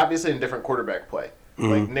schedule, obviously, and different quarterback play.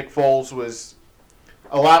 Like Nick Foles was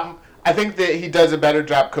a lot. I think that he does a better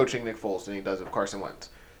job coaching Nick Foles than he does of Carson Wentz.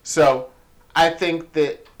 So I think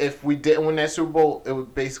that if we didn't win that Super Bowl, it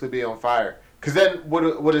would basically be on fire. Because then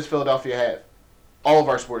what does Philadelphia have? All of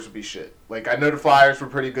our sports would be shit. Like, I know the Flyers were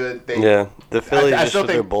pretty good. The Phillies just with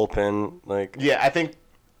their bullpen. Like, yeah, I think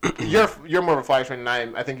you're more of a Flyers fan than I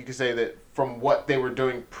am. I think you could say that from what they were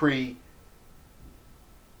doing from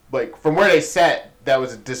where they sat, that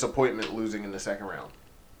was a disappointment losing in the second round.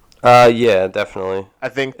 Yeah, definitely. I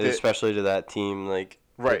think that, especially to that team, like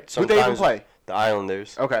right. Who they even play? The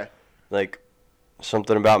Islanders. Okay. Like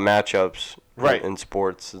something about matchups, right? In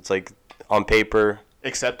sports, it's like on paper.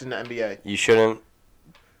 Except in the NBA, you shouldn't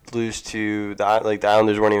lose to the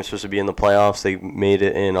Islanders weren't even supposed to be in the playoffs. They made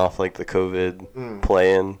it in off like the COVID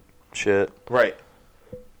play-in shit. Right.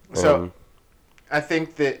 So I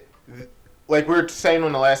think that, like we were saying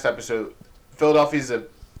on the last episode, Philadelphia's a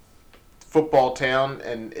football town,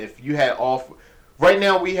 and if you had right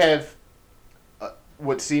now we have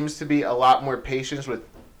what seems to be a lot more patience with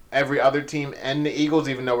every other team and the Eagles,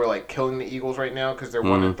 even though we're like killing the Eagles right now because they're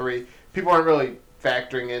 1-3. People aren't really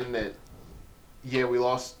factoring in that. Yeah, we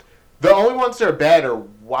lost. The only ones that are bad are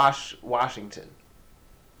Washington.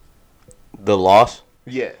 The loss.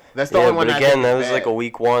 Yeah, that's the only one. But again, that was like a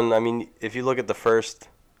week one. I mean, if you look at the first,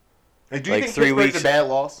 do you think 3 weeks, a bad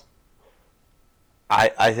loss?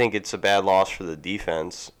 I think it's a bad loss for the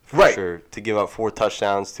defense, for sure. To give up 4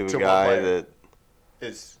 touchdowns to a guy that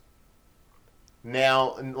is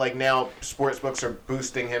now sportsbooks are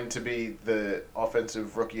boosting him to be the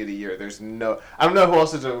offensive rookie of the year. I don't know who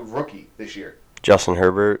else is a rookie this year. Justin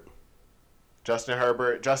Herbert,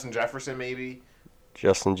 Justin Jefferson, maybe.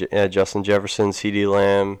 Justin Jefferson, CeeDee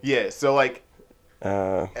Lamb. Yeah, so like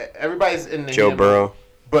everybody's in the Joe Burrow.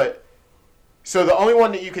 But so the only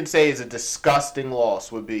one that you can say is a disgusting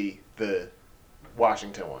loss would be the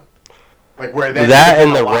Washington one. Like where that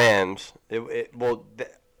and the Rams.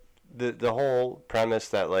 The whole premise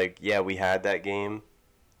that we had that game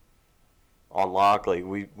on lock. Like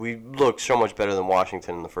we looked so much better than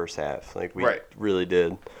Washington in the first half. Like we really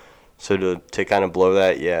did. So to kind of blow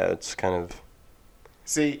that, it's kind of.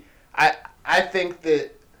 See, I think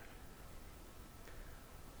that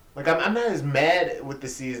I'm not as mad with the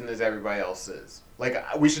season as everybody else is. Like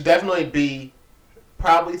we should definitely be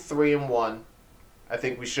probably 3-1. I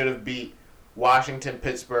think we should have beat Washington,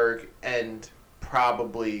 Pittsburgh, and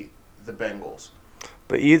probably the Bengals.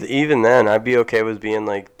 But even then, I'd be okay with being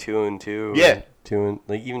 2-2. Yeah,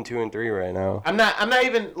 even 2-3 right now. I'm not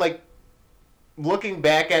even looking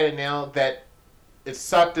back at it now that it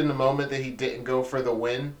sucked in the moment that he didn't go for the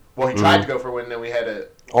win. Well, he tried to go for a win, and then we had a.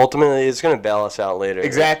 Ultimately, it's going to bail us out later.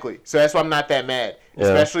 Exactly. So that's why I'm not that mad. Yeah.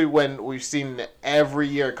 Especially when we've seen that every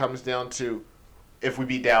year it comes down to if we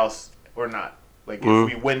beat Dallas or not. If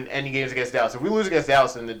we win any games against Dallas. If we lose against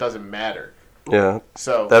Dallas, then it doesn't matter. Yeah.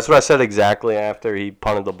 So that's what I said exactly after he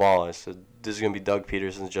punted the ball. I said, this is going to be Doug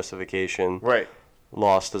Peterson's justification. Right.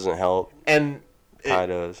 Loss doesn't help. And tie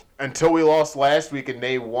does. Until we lost last week and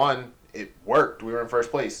they won, it worked. We were in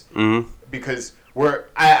first place. Mm-hmm. Because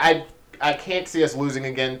I can't see us losing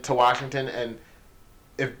again to Washington. And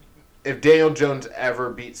if Daniel Jones ever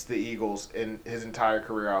beats the Eagles in his entire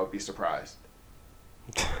career, I would be surprised.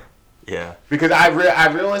 Yeah. Because I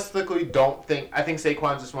realistically don't think – I think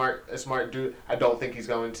Saquon's a smart dude. I don't think he's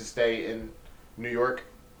going to stay in New York.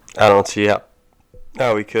 I don't see how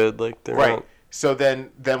he could. They're right. Not. So then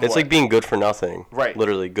it's what? like being good for nothing. Right.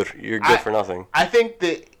 Literally, you're good for nothing. I think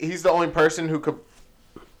that he's the only person who could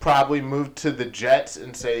probably move to the Jets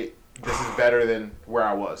and say, this is better than where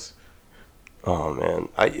I was. Oh, man.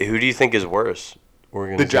 Who do you think is worse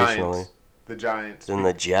organizationally? The Giants. Than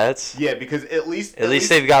the Jets? Yeah, because at least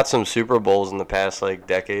they've got some Super Bowls in the past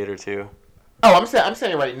decade or two. Oh, I'm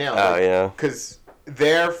saying right now. Oh, yeah. Because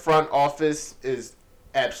their front office is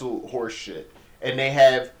absolute horse shit. And they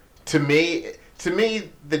have, to me,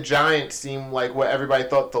 the Giants seem like what everybody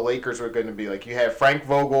thought the Lakers were going to be. You have Frank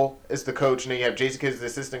Vogel as the coach, and then you have Jason Kidd as the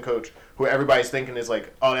assistant coach, who everybody's thinking is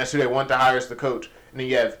oh, that's who they want to hire as the coach. And then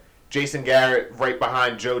you have Jason Garrett right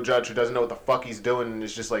behind Joe Judge, who doesn't know what the fuck he's doing, and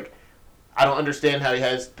it's just I don't understand how he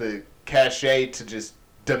has the cachet to just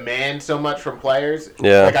demand so much from players.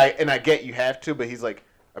 Yeah. I get you have to, but he's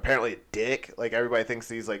apparently a dick. Everybody thinks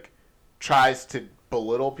he's tries to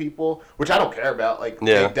belittle people, which I don't care about. They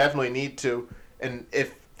definitely need to. And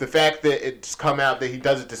if the fact that it's come out that he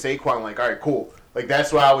does it to Saquon, all right, cool.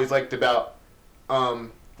 That's what I always liked about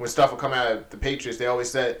when stuff would come out of the Patriots. They always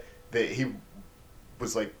said that he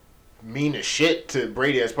was mean as shit to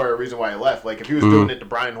Brady as part of the reason why he left. If he was doing it to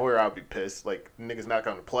Brian Hoyer, I would be pissed. Nigga's not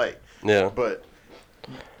going to play. Yeah. But,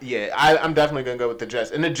 yeah, I'm definitely going to go with the Jets.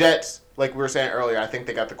 And the Jets, like we were saying earlier, I think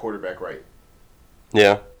they got the quarterback right.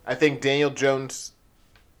 Yeah. I think Daniel Jones,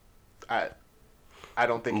 I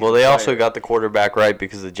don't think. Well, they also got the quarterback right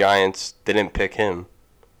because the Giants didn't pick him.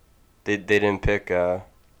 They didn't pick. Yeah.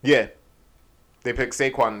 They picked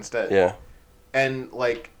Saquon instead. Yeah. And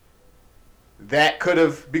that could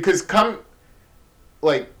have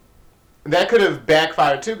that could have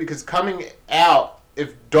backfired too because coming out,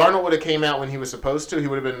 if Darnold would have came out when he was supposed to, he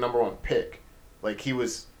would have been the number 1 pick. He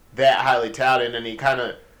was that highly touted, and he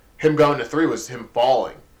him going to 3 was him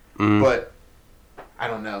falling. Mm-hmm. But I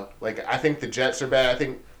don't know. I think the Jets are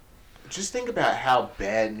bad. Just think about how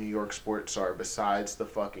bad New York sports are besides the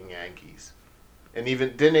fucking Yankees. And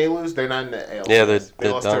even, didn't they lose? They're not in the AL. Yeah, they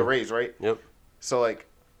lost to the Rays, right? Yep. So,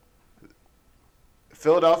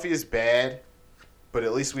 Philadelphia is bad, but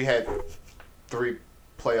at least we had 3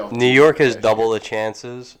 playoff. New York has double the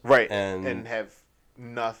chances. Right. And have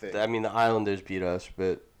nothing. I mean, the Islanders beat us,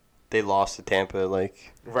 but they lost to Tampa.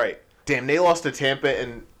 Right. Damn, they lost to Tampa,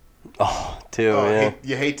 and Oh, too, yeah.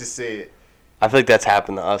 You hate to see it. I feel like that's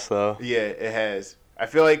happened to us, though. Yeah, it has. I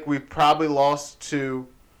feel like we probably lost to...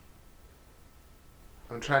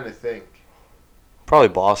 I'm trying to think. Probably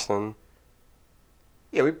Boston.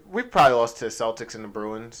 Yeah, we probably lost to the Celtics and the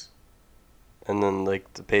Bruins. And then,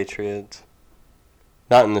 like, the Patriots.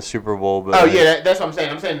 Not in the Super Bowl, but... Oh, yeah, that's what I'm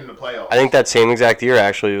saying. I'm saying in the playoffs. I think that same exact year,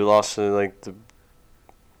 actually, we lost to, like, the...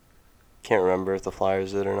 Can't remember if the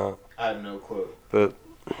Flyers did or not. I have no clue. But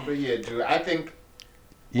yeah, Drew, I think...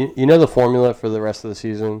 You know the formula for the rest of the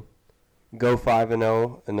season? Go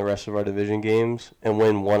 5-0 in the rest of our division games and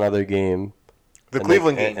win one other game. The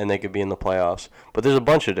Cleveland game. And they could be in the playoffs. But there's a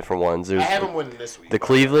bunch of different ones. There's I have them winning this week. The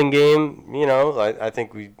Cleveland game, I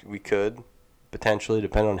think we could potentially,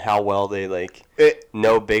 depend on how well they,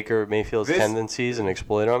 know Baker Mayfield's tendencies and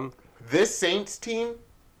exploit them. This Saints team,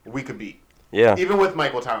 we could beat. Yeah. Even with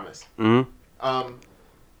Michael Thomas. Mm-hmm.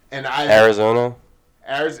 And Arizona,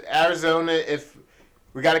 if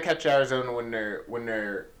we got to catch Arizona when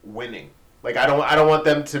they're winning. Like I don't want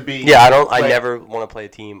them to be. Yeah, I never want to play a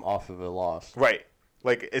team off of a loss. Right.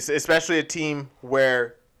 Like it's especially a team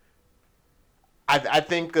where I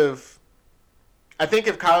think if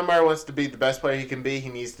Kyler Murray wants to be the best player he can be, he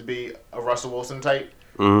needs to be a Russell Wilson type.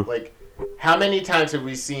 Mm-hmm. Like how many times have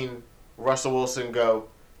we seen Russell Wilson go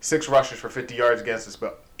 6 rushes for 50 yards against us,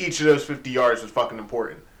 but each of those 50 yards was fucking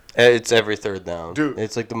important. It's every third down. Dude.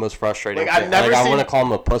 It's like the most frustrating thing. I want to call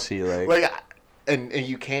him a pussy. And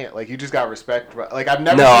you can't. Like, you just got respect. Like, I've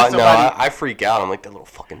never seen somebody... No, I freak out. I'm like, that little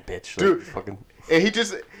fucking bitch. Dude. Fucking... And he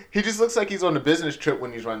just looks like he's on a business trip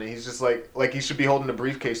when he's running. He's just like he should be holding a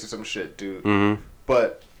briefcase or some shit, dude. Mm-hmm.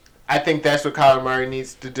 But I think that's what Kyler Murray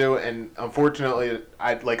needs to do. And unfortunately,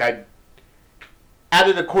 out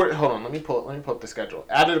of the quarter... Hold on, let me pull up the schedule.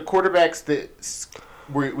 Out of the quarterbacks that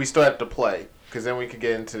we still have to play... Because then we could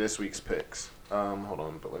get into this week's picks. Hold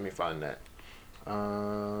on, but let me find that.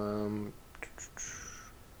 All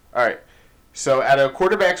right. So out of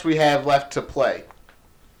quarterbacks we have left to play,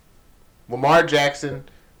 Lamar Jackson,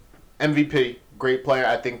 MVP, great player.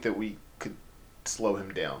 I think that we could slow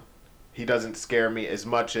him down. He doesn't scare me as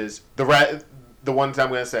much as the ones I'm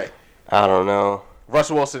going to say. I don't know.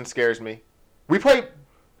 Russell Wilson scares me. We play...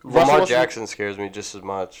 Lamar Jackson scares me just as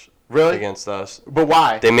much. Really? Against us. But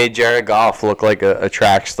why? They made Jared Goff look like a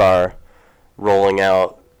track star rolling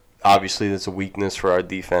out. Obviously, that's a weakness for our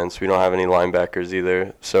defense. We don't have any linebackers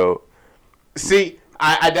either. So, see,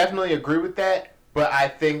 I definitely agree with that, but I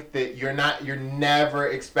think that you're never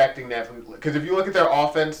expecting that from, because if you look at their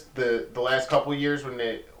offense the last couple of years when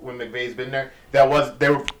McVay's been there, they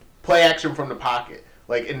were play action from the pocket.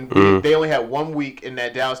 Like, they only had 1 week in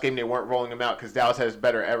that Dallas game. They weren't rolling them out because Dallas has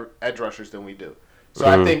better edge rushers than we do. So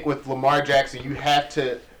I think with Lamar Jackson, you're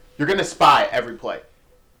going to spy every play.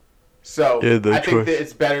 So I think that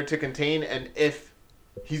it's better to contain, and if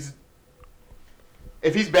he's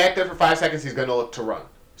back there for 5 seconds, he's going to look to run.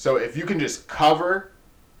 So if you can just cover,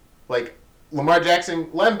 like Lamar Jackson,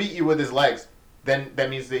 let him beat you with his legs, then that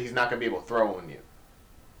means that he's not going to be able to throw on you.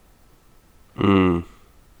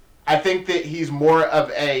 I think that he's more of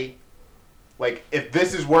a, like, if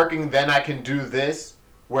this is working, then I can do this.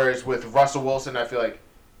 Whereas with Russell Wilson, I feel like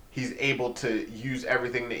he's able to use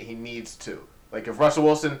everything that he needs to. Like, if Russell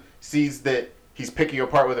Wilson sees that he's picking you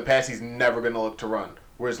apart with a pass, he's never going to look to run.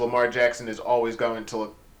 Whereas Lamar Jackson is always going to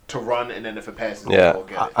look to run, and then if it passes, he'll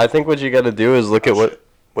get it. I think what you got to do is look at what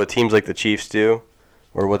teams like the Chiefs do,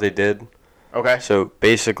 or what they did. Okay. So,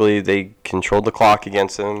 basically, they controlled the clock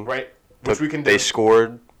against them. Right, which we can do. They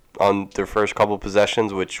scored on their first couple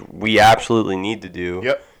possessions, which we absolutely need to do.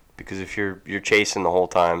 Yep. Because if you're chasing the whole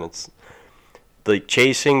time, it's like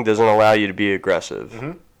chasing doesn't allow you to be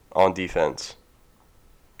aggressive on defense.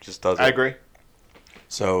 Just doesn't. I agree.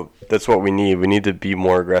 So that's what we need. We need to be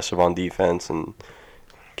more aggressive on defense, and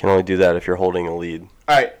can only do that if you're holding a lead.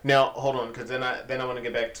 All right, now hold on, because then I want to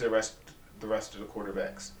get back to the rest of the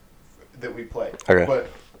quarterbacks that we play. Okay. But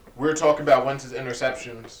we're talking about Wentz's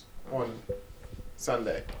interceptions on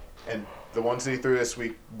Sunday, and the ones that he threw this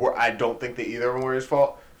week, I don't think that either of them were his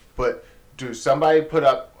fault. But, dude, somebody put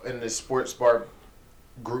up in the sports bar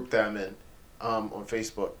group that I'm in on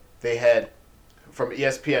Facebook, they had, from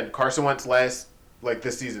ESPN, Carson Wentz this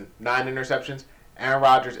season, 9 interceptions. Aaron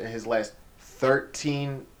Rodgers in his last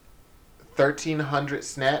 1,300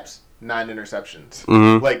 snaps, 9 interceptions.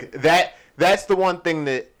 Mm-hmm. Like, that's the one thing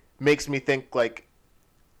that makes me think, like,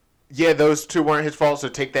 yeah, those 2 weren't his fault, so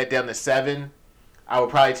take that down to 7. I would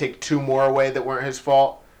probably take 2 more away that weren't his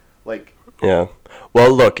fault. Like... Yeah.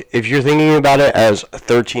 Well, look, if you're thinking about it as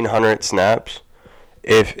 1,300 snaps,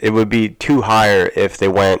 if it would be too higher if they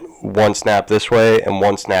went 1 snap this way and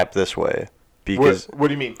 1 snap this way, because what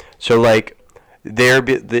do you mean? So like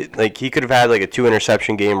like he could have had like a 2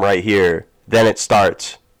 interception game right here. Then it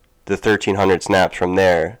starts the 1,300 snaps from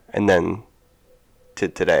there, and then to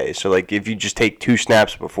today. So like if you just take 2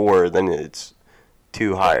 snaps before, then it's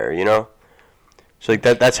 2 higher, you know. So like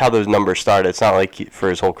that's how those numbers start. It's not like for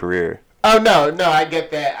his whole career. Oh no, I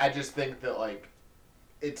get that. I just think that like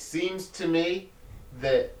it seems to me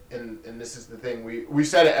that and this is the thing, we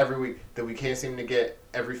said it every week that we can't seem to get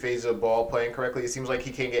every phase of the ball playing correctly. It seems like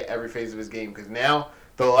he can't get every phase of his game because now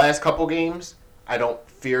the last couple games I don't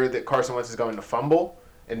fear that Carson Wentz is going to fumble,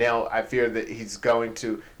 and now I fear that he's going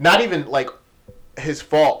to not even like his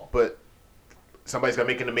fault, but somebody's gonna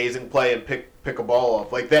make an amazing play and pick a ball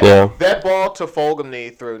off like that. Yeah. That ball to Fulgham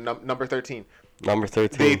they threw number 13. Number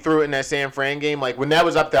 13. They threw it in that San Fran game. Like when that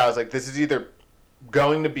was up there, I was like, this is either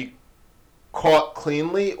going to be caught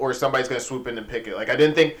cleanly or somebody's going to swoop in and pick it. Like I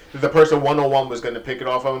didn't think that the person 101 was going to pick it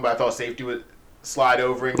off of him, but I thought safety would slide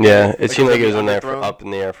over. And it seemed like it was in there up in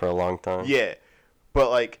the air for a long time. Yeah, but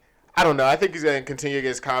like I don't know. I think he's going to continue to get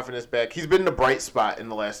his confidence back. He's been the bright spot in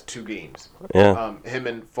the last 2 games. Yeah. Him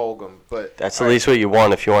and Fulgham, but that's at least what you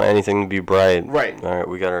want if you want anything to be bright. Right. All right,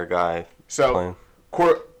 we got our guy. So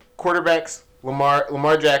quarterbacks.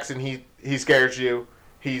 Lamar Jackson, he scares you.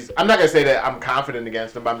 I'm not gonna say that I'm confident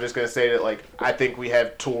against him, but I'm just gonna say that like I think we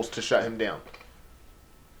have tools to shut him down.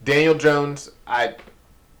 Daniel Jones,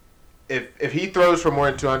 if he throws for more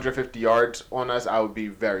than 250 yards on us, I would be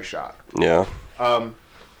very shocked. Yeah.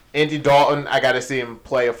 Andy Dalton, I gotta see him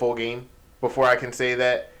play a full game before I can say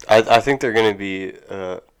that. I think they're gonna be.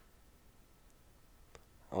 I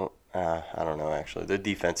don't know actually. Their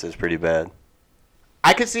defense is pretty bad.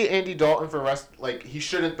 I could see Andy Dalton for rest. Like he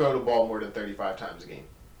shouldn't throw the ball more than 35 times a game.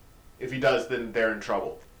 If he does, then they're in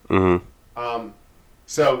trouble. Mm-hmm.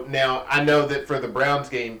 So now I know that for the Browns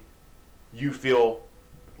game, you feel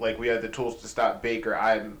like we have the tools to stop Baker.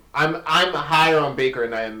 I'm higher on Baker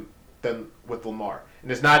than with Lamar,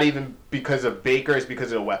 and it's not even because of Baker. It's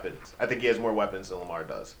because of the weapons. I think he has more weapons than Lamar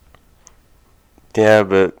does. Yeah,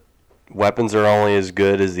 but weapons are only as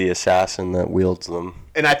good as the assassin that wields them.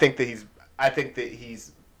 And I think that he's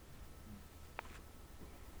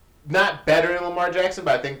not better than Lamar Jackson,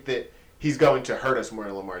 but I think that he's going to hurt us more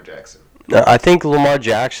than Lamar Jackson. No, I think Lamar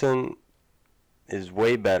Jackson is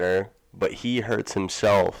way better, but he hurts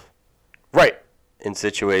himself. Right. In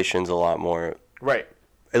situations a lot more. Right.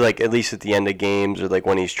 Like at least at the end of games or like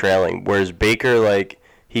when he's trailing. Whereas Baker, like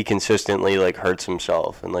he consistently like hurts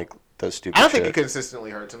himself and like does stupid shit. I don't think he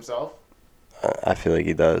consistently hurts himself. I feel like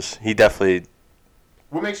he does. He definitely.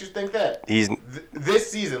 What makes you think that? He's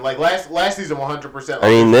this season, like last season, 100%. I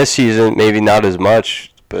mean, this season maybe not as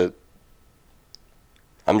much, but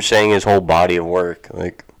I'm just saying his whole body of work,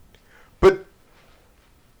 like. But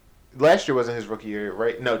last year wasn't his rookie year,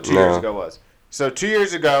 right? No, 2 years ago was. So 2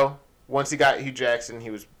 years ago, once he got Hugh Jackson, he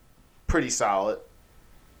was pretty solid.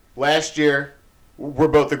 Last year, we're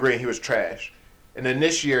both agreeing he was trash, and then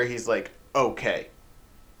this year he's like okay.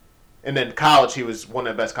 And then college, he was one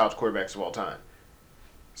of the best college quarterbacks of all time.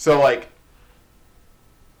 So, like,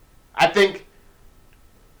 I think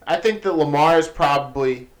that Lamar is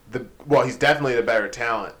probably he's definitely the better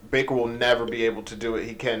talent. Baker will never be able to do it.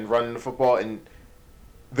 He can run the football. And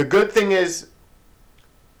the good thing is,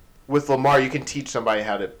 with Lamar, you can teach somebody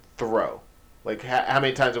how to throw. Like, how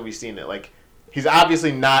many times have we seen it? Like, he's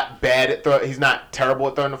obviously not bad at throw. He's not terrible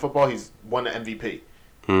at throwing the football. He's won the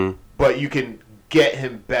MVP. But you can get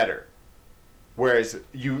him better. Whereas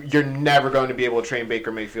you're never going to be able to train Baker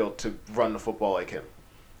Mayfield to run the football like him.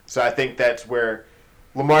 So I think that's where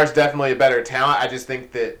Lamar's definitely a better talent. I just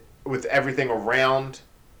think that with everything around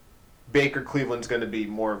Baker, Cleveland's going to be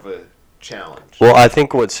more of a challenge. Well, I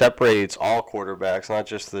think what separates all quarterbacks, not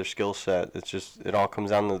just their skill set, it all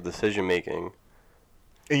comes down to decision making.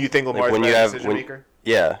 And you think Lamar's like a decision maker?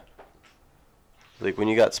 Yeah. Like when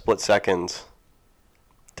you got split seconds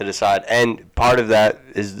to decide, and part of that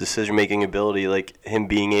is decision-making ability. Like him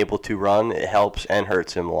being able to run, it helps and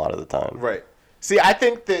hurts him a lot of the time. Right. See, I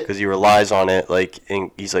think that because he relies on it. Like and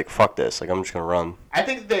he's like, "Fuck this! Like I'm just gonna run." I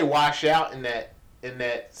think they wash out in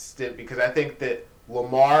that stint because I think that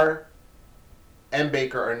Lamar and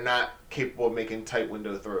Baker are not capable of making tight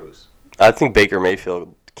window throws. I think Baker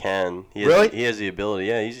Mayfield can. Really? He has the ability.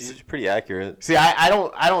 Yeah, he's pretty accurate. See, I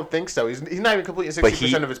don't think so. He's not even completing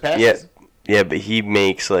 60% of his passes. Yeah, but he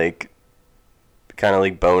makes like kind of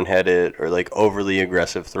like boneheaded or like overly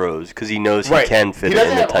aggressive throws because he knows he can fit it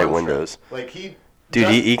in the tight windows. Like he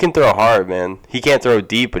can throw hard, man. He can't throw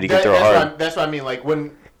deep, but he can throw hard. That's what I mean. Like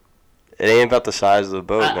when it ain't about the size of the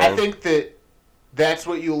boat, man. I think that's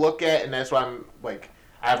what you look at, and that's why I'm like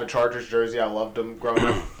I have a Chargers jersey. I loved him growing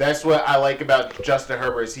up. That's what I like about Justin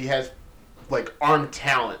Herbert is he has like arm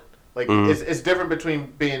talent. Like it's different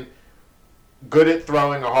between being good at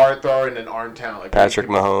throwing, a hard thrower, and an arm talent. Like Patrick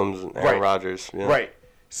Mahomes and Aaron Rodgers. Yeah. Right.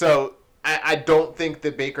 So I don't think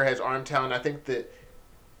that Baker has arm talent. I think that,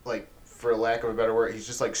 like, for lack of a better word, he's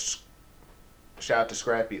just like shout out to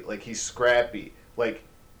Scrappy. Like he's scrappy. Like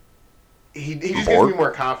he just gives me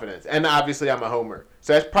more confidence. And obviously I'm a homer,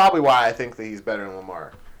 so that's probably why I think that he's better than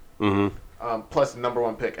Lamar. Plus the number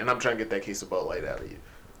 1 pick, and I'm trying to get that case of Bud Light out of you.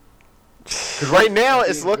 Because right now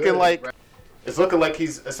it's looking like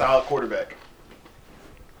he's a solid quarterback.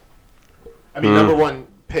 I mean, number 1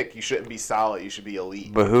 pick, you shouldn't be solid. You should be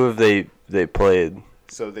elite. But who have they played?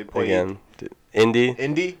 So they played again.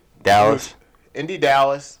 Indy, Dallas,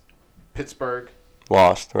 Pittsburgh.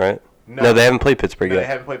 Lost, right? No, they haven't played Pittsburgh yet. They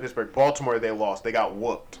haven't played Pittsburgh. Baltimore, they lost. They got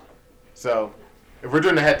whooped. So if we're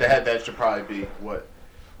doing a head-to-head, that should probably be what?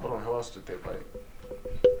 Hold on, who else did they play?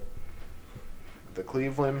 The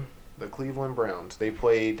Cleveland Browns. They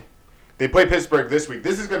played Pittsburgh this week.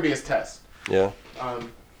 This is going to be his test. Yeah.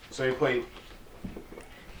 So they played.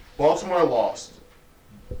 Baltimore lost.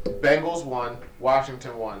 Bengals won.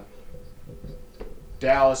 Washington won.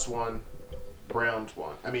 Dallas won. Browns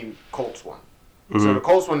won. Colts won. So the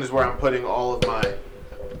Colts one is where I'm putting all of my,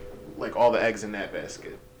 like, all the eggs in that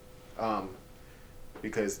basket.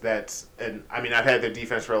 Because that's, and I've had their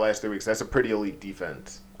defense for the last 3 weeks. That's a pretty elite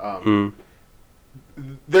defense.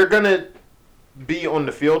 They're going to be on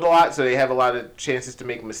the field a lot, so they have a lot of chances to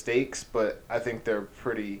make mistakes, but I think they're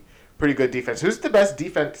pretty good defense. Who's the best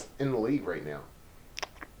defense in the league right now?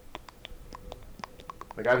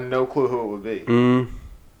 Like, I have no clue who it would be.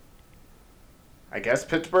 I guess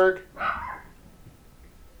Pittsburgh?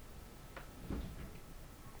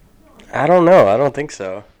 I don't know. I don't think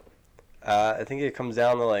so. I think it comes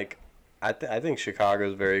down to, like, I think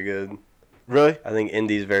Chicago's very good. Really? I think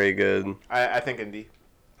Indy's very good. I think Indy.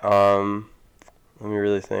 Let me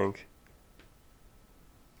really think.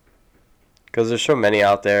 Because there's so many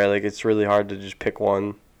out there, like, it's really hard to just pick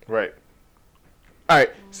one. Right. All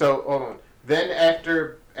right, so, hold on. Then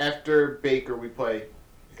after Baker, we play,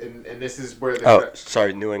 and this is where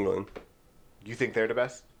New England. You think they're the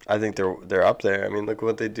best? I think they're up there. I mean, look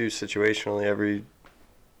what they do situationally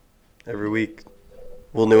every week.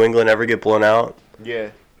 Will New England ever get blown out? Yeah.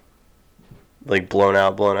 Like, blown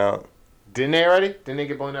out? Didn't they already? Didn't they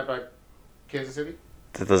get blown out by Kansas City?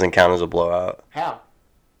 That doesn't count as a blowout. How?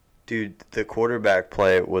 Dude, the quarterback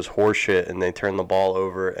play was horseshit, and they turned the ball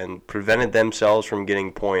over and prevented themselves from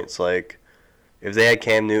getting points. Like, if they had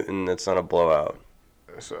Cam Newton, that's not a blowout.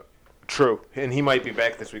 So, true, and he might be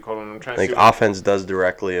back this week. Hold on, I'm trying to see. Like, offense does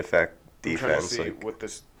directly affect defense. I'm trying to see what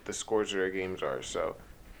the scores of their games are. So,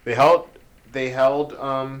 they held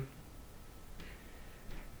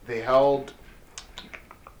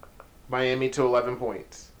Miami to 11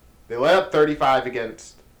 points. They let up 35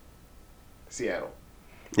 against Seattle.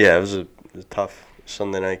 Yeah, it was a tough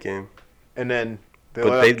Sunday night game. And then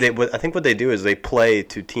I think what they do is they play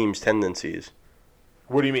to teams' tendencies.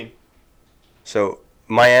 What do you mean? So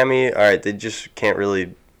Miami, all right, they just can't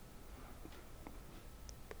really.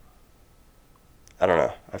 I don't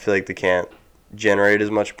know. I feel like they can't generate as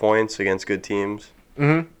much points against good teams.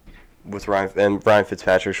 With Ryan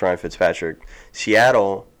Fitzpatrick.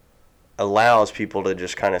 Seattle allows people to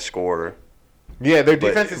just kind of score. Yeah, their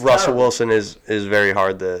defense is Russell terrible. Wilson is very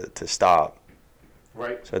hard to stop.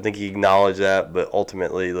 Right. So I think he acknowledged that, but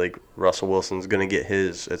ultimately, like, Russell Wilson's going to get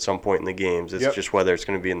his at some point in the games. It's just whether it's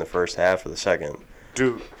going to be in the first half or the second.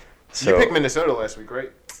 Dude, you picked Minnesota last week,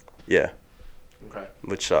 right? Yeah. Okay.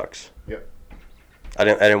 Which sucks. Yep. I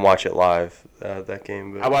didn't watch it live, that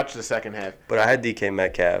game. But I watched the second half. But I had DK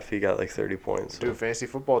Metcalf. He got like 30 points. So. Dude, fantasy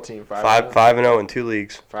football team 5-0 in 2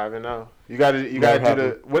 leagues. 5-0. You got to do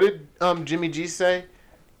the. What did Jimmy G say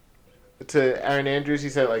to Aaron Andrews? He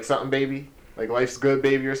said like something, baby, like life's good,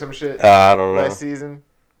 baby, or some shit. I don't know. Last season.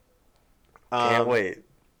 Can't wait.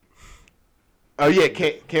 Oh yeah,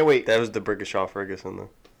 can't wait. That was the Brickashaw Ferguson though.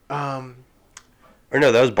 Or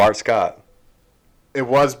no, that was Bart Scott. It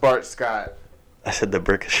was Bart Scott. I said the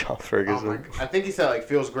Brickashaw Ferguson. Oh my God. I think he said like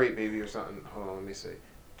feels great, baby, or something. Hold on, let me see.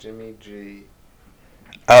 Jimmy G.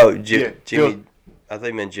 Oh, Jimmy. I thought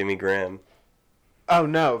you meant Jimmy Graham. Oh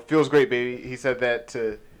no, feels great, baby. He said that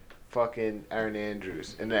to fucking Aaron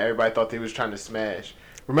Andrews, and everybody thought he was trying to smash.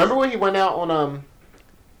 Remember when he went out on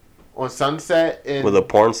Sunset with a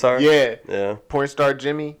porn star? Yeah. Porn star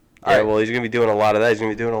Jimmy. Yeah, right. Well, he's gonna be doing a lot of that. He's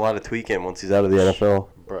gonna be doing a lot of tweaking once he's out of the NFL.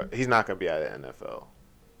 Bro, he's not gonna be out of the NFL.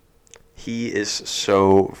 He is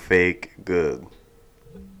so fake good.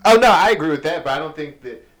 Oh no, I agree with that, but I don't think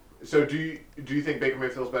that So do you think Baker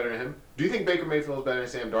Mayfield's better than him? Do you think Baker Mayfield's better than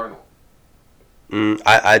Sam Darnold?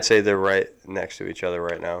 I'd say they're right next to each other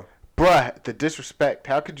right now. Bruh, the disrespect.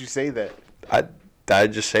 How could you say that?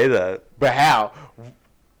 I'd just say that. But how?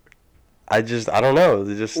 I don't know.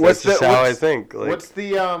 That's just how I think. Like, what's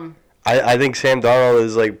the I think Sam Darnold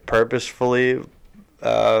is like purposefully,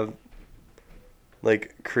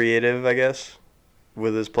 like creative, I guess,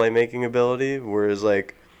 with his playmaking ability, whereas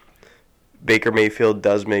like Baker Mayfield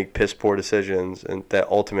does make piss poor decisions and that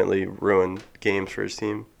ultimately ruin games for his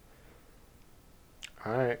team.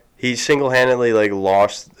 All right. He single-handedly like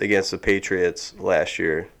lost against the Patriots last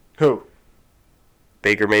year. Who?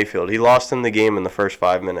 Baker Mayfield. He lost him the game in the first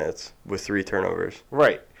 5 minutes with 3 turnovers.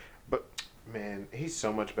 Right. But, man, he's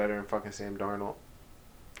so much better than fucking Sam Darnold.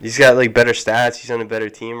 He's got, like, better stats. He's on a better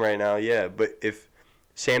team right now, yeah. But if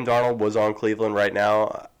Sam Darnold was on Cleveland right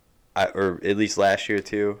now, or at least last year,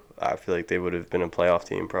 too, I feel like they would have been a playoff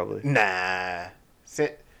team probably. Nah. Sam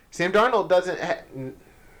Darnold doesn't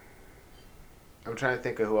I'm trying to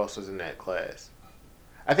think of who else was in that class.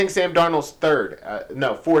 I think Sam Darnold's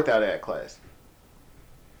fourth out of that class.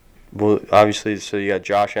 Well, obviously, so you got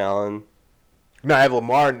Josh Allen. No, I have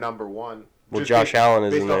Lamar number 1. Well, Josh Allen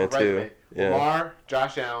is in there, too. Yeah. Lamar,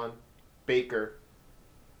 Josh Allen, Baker,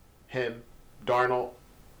 him, Darnold,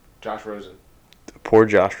 Josh Rosen. Poor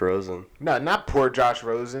Josh Rosen. No, not poor Josh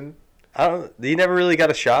Rosen. He never really got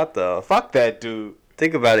a shot, though. Fuck that dude.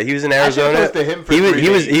 Think about it. He was in Arizona.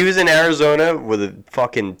 He was in Arizona with a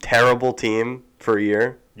fucking terrible team for a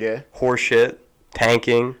year. Yeah. Horseshit,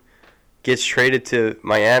 tanking. Gets traded to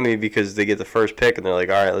Miami because they get the first pick, and they're like,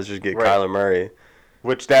 all right, let's just get Kyler Murray.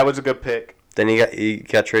 Which, that was a good pick. Then he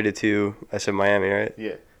got traded to, I said Miami, right?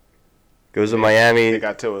 Yeah. Goes to Miami. They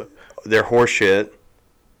got Tua. They're horseshit.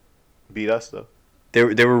 Beat us, though. They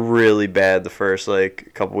were really bad the first,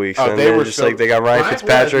 like, couple weeks. Oh, and they were just, like, they got Ryan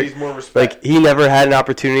Fitzpatrick. Like, he never had an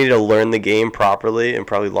opportunity to learn the game properly and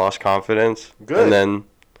probably lost confidence. Good. And then,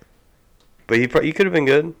 but he could have been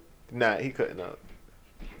good. Nah, he couldn't have.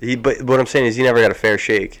 But what I'm saying is he never got a fair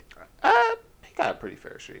shake. He got a pretty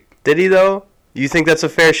fair shake. Did he, though? You think that's a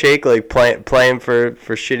fair shake, like playing for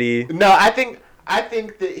shitty? No, I think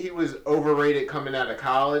that he was overrated coming out of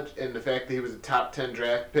college, and the fact that he was a top 10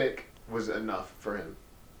 draft pick was enough for him.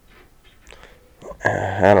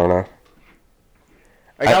 I don't know.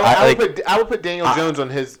 Like, I would put Daniel Jones on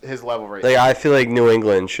his level right now. I feel like New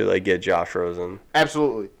England should like get Josh Rosen.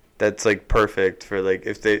 Absolutely. That's like perfect for like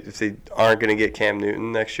if they aren't gonna get Cam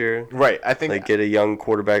Newton next year. Right. I think like get a young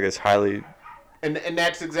quarterback that's highly. And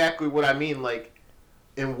that's exactly what I mean. Like,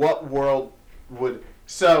 in what world would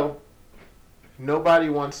nobody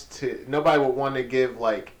would want to give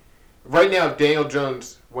like right now if Daniel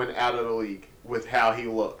Jones went out of the league with how he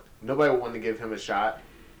looked, nobody would want to give him a shot.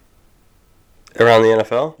 Around the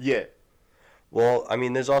NFL? Yeah. Well, I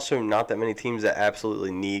mean, there's also not that many teams that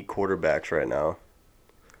absolutely need quarterbacks right now.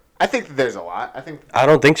 I think that there's a lot. I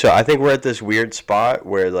don't think so. I think we're at this weird spot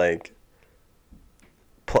where, like,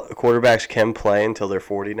 quarterbacks can play until they're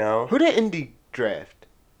 40 now. Who did Indy draft?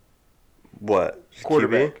 What?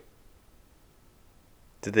 Quarterback. QB?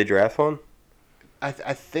 Did they draft one? I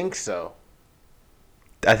think so.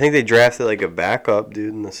 I think they drafted, like, a backup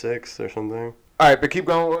dude in the 6th or something. All right, but keep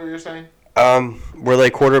going with what you're saying. Where,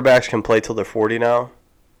 like, quarterbacks can play till they're 40 now,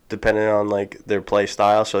 depending on, like, their play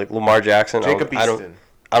style. So, like, Lamar Jackson, Jacob Easton.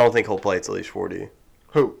 I don't think he'll play till he's 40.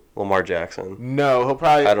 Who? Lamar Jackson. No, he'll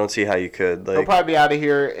probably... I don't see how you could. Like, he'll probably be out of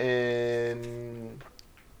here in...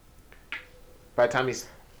 by the time he's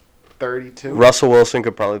 32. Russell Wilson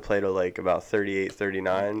could probably play to, like, about 38,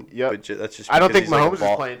 39. Yep. But that's just I don't think Mahomes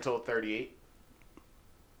is playing until 38.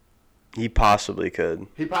 He possibly could.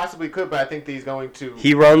 He possibly could, but I think that he's going to...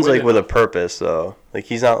 He runs, like, with a purpose, though. Like,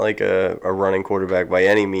 he's not, like, a running quarterback by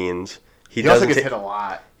any means. He also gets hit a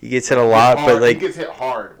lot. He gets hit a lot, but, like... He gets hit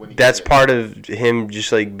hard when he that's part of him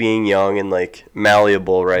just, like, being young and, like,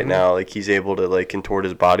 malleable right now. Like, he's able to, like, contort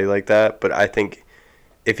his body like that. But I think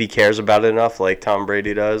if he cares about it enough, like Tom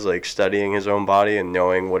Brady does, like, studying his own body and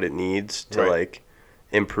knowing what it needs to, like,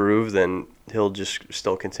 improve, then he'll just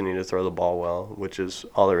still continue to throw the ball well, which is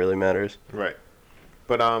all that really matters. Right.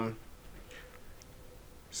 But,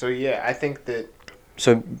 so, yeah, I think that...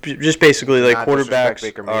 So, just basically, like,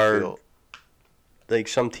 quarterbacks are... Like,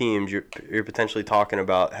 some teams, you're potentially talking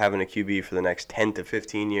about having a QB for the next 10 to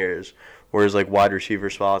 15 years, whereas, like, wide receiver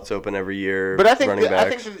spots open every year. But I think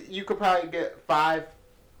that you could probably get five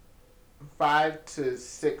to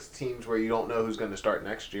six teams where you don't know who's going to start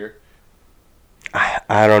next year.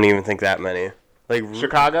 I don't even think that many. Like,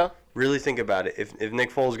 Chicago? Really think about it. If Nick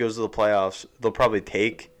Foles goes to the playoffs, they'll probably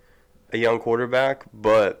take a young quarterback,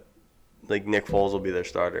 but like Nick Foles will be their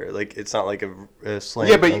starter. Like it's not like a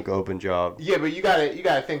slam dunk open job. Yeah, but you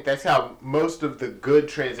gotta think that's how most of the good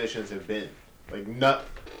transitions have been. Like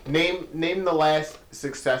name the last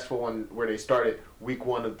successful one where they started week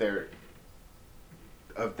 1 of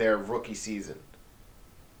their rookie season.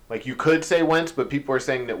 Like you could say Wentz, but people are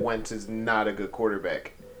saying that Wentz is not a good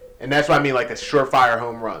quarterback, and that's what I mean, like a surefire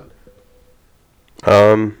home run.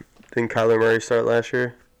 Didn't Kyler Murray start last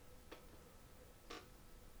year?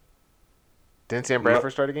 Didn't Sam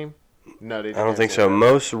Bradford start a game? No, they didn't. I don't think so.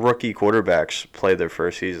 Most rookie quarterbacks play their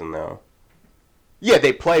first season though. Yeah,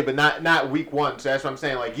 they play, but not week 1. So that's what I'm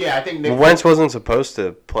saying. Like, yeah, I think Wentz wasn't supposed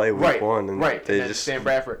to play week 1, and they and just Sam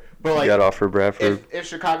Bradford. But like, got off for Bradford. If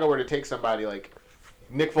Chicago were to take somebody like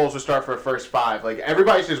Nick Foles would start for a first 5, like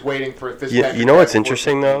everybody's just waiting for this. You know what's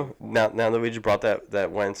interesting though? Now that we just brought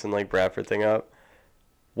that Wentz and like Bradford thing up.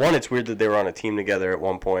 1, it's weird that they were on a team together at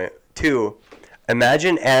one point. 2,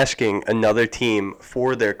 imagine asking another team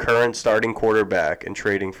for their current starting quarterback and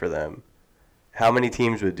trading for them. How many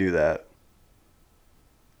teams would do that?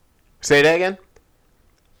 Say that again?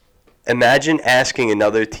 Imagine asking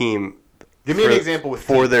another team Give me an example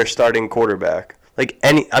for their starting quarterback. Like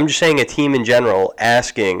I'm just saying a team in general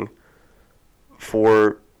asking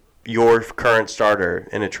for your current starter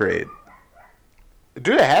in a trade.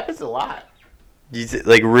 Dude, it happens a lot.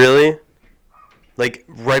 Like really? Like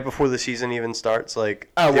right before the season even starts, like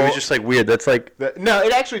it was just like weird. That's like no,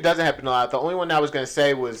 it actually doesn't happen a lot. The only one I was gonna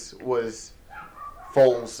say was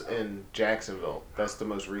Foles in Jacksonville. That's the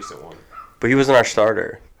most recent one. But he wasn't our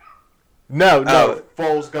starter. No,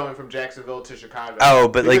 Foles going from Jacksonville to Chicago. Oh,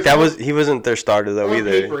 but like he wasn't their starter though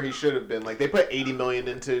either. On paper, he should have been. Like they put $80 million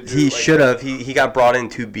into. He should have. He got brought in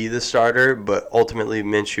to be the starter, but ultimately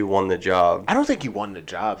Minshew won the job. I don't think he won the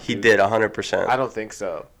job. He did 100%. I don't think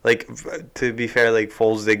so. Like to be fair, like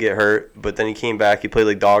Foles did get hurt, but then he came back. He played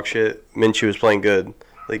like dog shit. Minshew was playing good.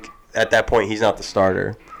 Like at that point, he's not the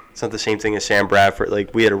starter. It's not the same thing as Sam Bradford.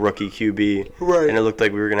 Like we had a rookie QB, right, and it looked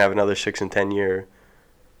like we were gonna have another 6 and 10 year.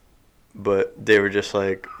 But they were just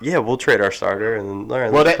like, yeah, we'll trade our starter, and then all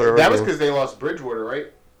right, well, that was because they lost Bridgewater, right?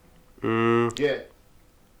 Mm. Yeah,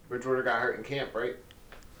 Bridgewater got hurt in camp, right?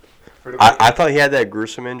 I thought he had that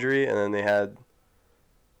gruesome injury, and then they had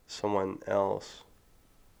someone else.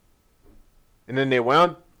 And then they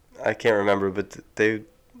wound. I can't remember, but they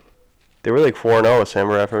were like 4-0 with Sam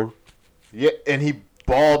Bradford. Yeah, and he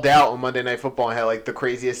balled out on Monday Night Football and had like the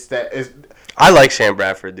craziest stat. I like Sam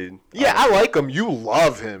Bradford, dude. Yeah, I like him. You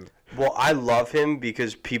love him. Well, I love him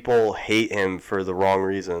because people hate him for the wrong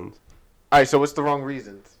reasons. All right, so what's the wrong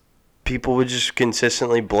reasons? People would just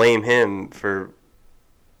consistently blame him for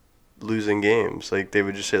losing games. Like they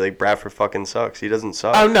would just say like Bradford fucking sucks. He doesn't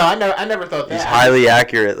suck. Oh no, I never thought that. He's highly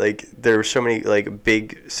accurate. Like there were so many like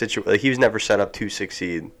big situations. Like, he was never set up to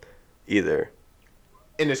succeed, either.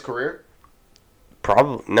 In his career?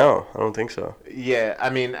 Probably no. I don't think so. Yeah, I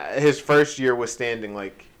mean his first year was standing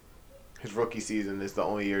like. His rookie season is the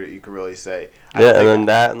only year that you could really say. Yeah, and then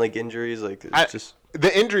that and like injuries, like it's just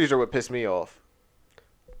the injuries are what pissed me off.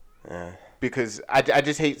 Yeah. Because I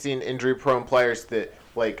just hate seeing injury-prone players that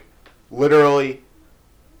like literally.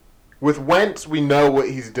 With Wentz, we know what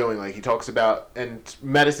he's doing. Like he talks about, and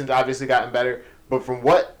medicine's obviously gotten better. But from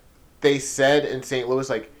what they said in St.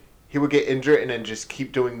 Louis, like he would get injured and then just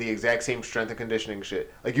keep doing the exact same strength and conditioning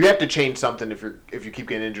shit. Like you have to change something if you keep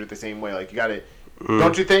getting injured the same way. Like you got to,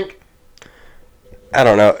 don't you think? I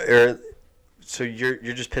don't know. So you're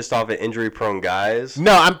just pissed off at injury-prone guys?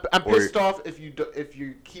 No, I'm pissed off if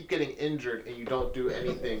you keep getting injured and you don't do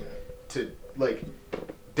anything to like.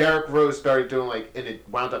 Derrick Rose started doing like, and it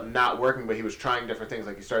wound up not working, but he was trying different things.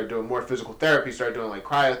 Like he started doing more physical therapy, started doing like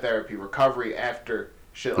cryotherapy, recovery after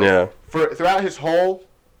shit. Like, yeah. Throughout his whole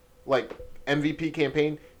like MVP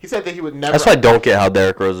campaign, he said that he would never. That's why I don't get how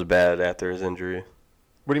Derrick Rose is bad after his injury.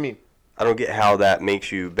 What do you mean? I don't get how that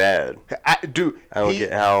makes you bad. I don't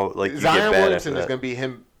get how like you Zion get bad Williamson after is going to be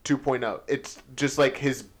him 2.0. It's just like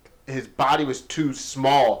his body was too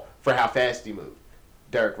small for how fast he moved.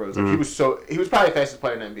 Derrick Rose, like, he was probably the fastest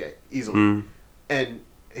player in the NBA easily, and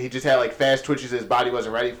he just had like fast twitches his body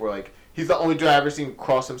wasn't ready for. Like he's the only dude I ever seen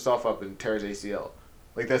cross himself up and tear his ACL.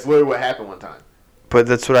 Like that's literally what happened one time. But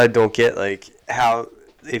that's what I don't get. Like how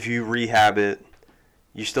if you rehab it.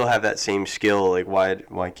 You still have that same skill. Like, why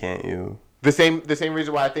can't you? The same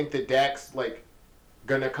reason why I think that Dak's like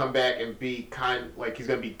gonna come back and be he's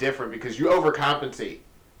gonna be different because you overcompensate,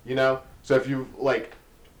 you know. So if you like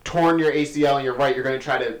torn your ACL and you're right, you're gonna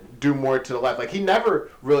try to do more to the left. Like he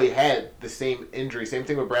never really had the same injury. Same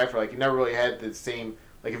thing with Bradford. Like he never really had the same.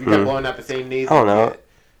 Like if you kept blowing out the same knees. I don't know.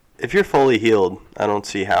 If you're fully healed, I don't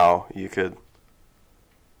see how you could.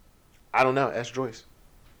 I don't know. Ask Joyce.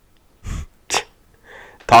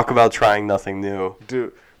 Talk about trying nothing new,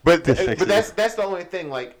 dude. But that's the only thing.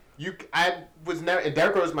 Like I was never. And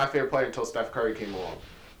Derrick Rose was my favorite player until Steph Curry came along.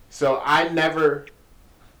 So I never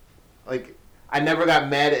got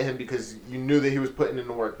mad at him because you knew that he was putting in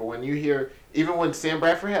the work. But when you hear, even when Sam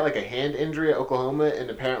Bradford had like a hand injury at Oklahoma, and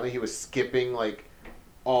apparently he was skipping like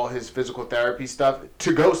all his physical therapy stuff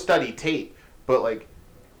to go study tape, but like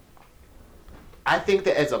I think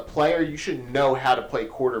that as a player you should know how to play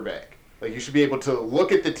quarterback. Like you should be able to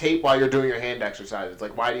look at the tape while you're doing your hand exercises.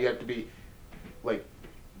 Like why do you have to be like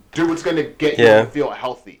do what's going to get you to feel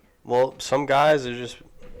healthy? Well, some guys are just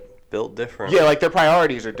built different. Yeah, like their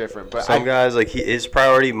priorities are different. But some guys, like his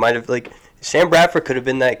priority might have, like Sam Bradford could have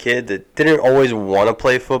been that kid that didn't always want to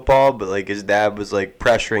play football, but like his dad was like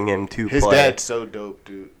pressuring him to play. His dad's so dope,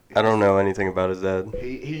 dude. I don't know anything about his dad.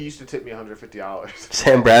 He used to tip me $150.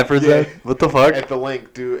 Sam Bradford's dad? What the fuck? At the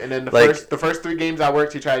link, dude. And then the first 3 games I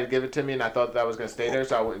worked, he tried to give it to me, and I thought that I was gonna stay there,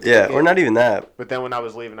 so I wouldn't. Yeah, or not even that. But then when I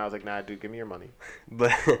was leaving, I was like, nah, dude, give me your money.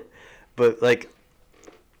 But like,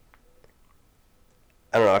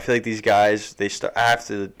 I don't know. I feel like these guys, have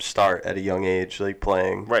to start at a young age, like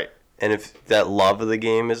playing. Right. And if that love of the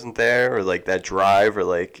game isn't there, or like that drive, or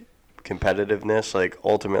like competitiveness, like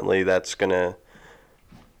ultimately that's gonna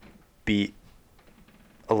beat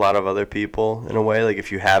a lot of other people in a way. Like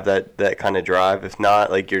if you have that kind of drive, if not,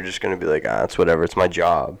 like you're just gonna be like, it's whatever. It's my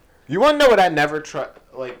job. You want to know what I never trust?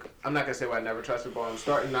 Like I'm not gonna say what I never trusted, but I'm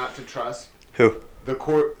starting not to trust. Who? The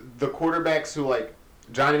quarterbacks who like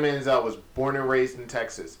Johnny Manziel was born and raised in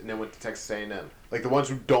Texas and then went to Texas A&M. Like the ones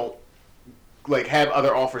who don't like have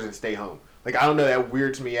other offers and stay home. Like I don't know, that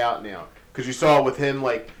weirds me out now because you saw with him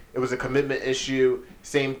like it was a commitment issue.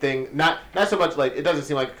 Same thing, not so much like it doesn't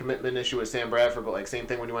seem like a commitment issue with Sam Bradford, but like same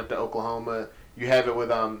thing when you went to Oklahoma. You have it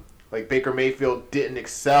with like Baker Mayfield didn't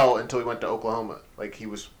excel until he went to Oklahoma. Like he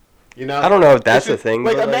was, you know. I don't know if that's the thing.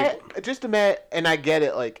 Like just imagine, and I get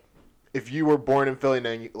it. Like if you were born in Philly,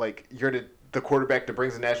 and you're the quarterback that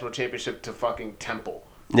brings the national championship to fucking Temple.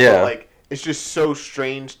 Yeah. But, like it's just so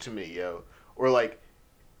strange to me, yo. Or like,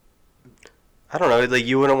 I don't know. Like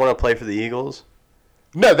you wouldn't want to play for the Eagles.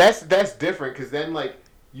 No, that's different because then like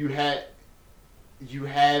you have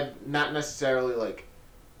not necessarily like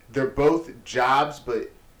they're both jobs,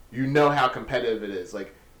 but you know how competitive it is.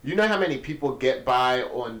 Like you know how many people get by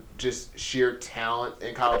on just sheer talent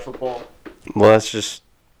in college football. Well, that's just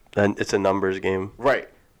it's a numbers game, right?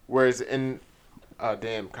 Whereas in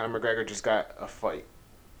Conor McGregor just got a fight.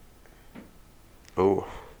 Oh.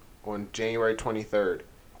 On January 23rd,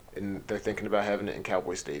 and they're thinking about having it in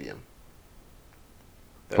Cowboy Stadium.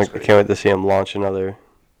 I can't wait to see him launch another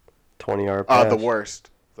 20-yard pass. The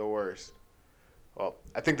worst. Well,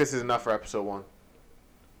 I think this is enough for episode 1.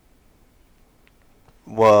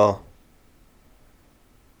 Well,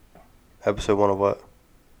 episode 1 of what?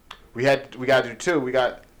 We got to do 2. We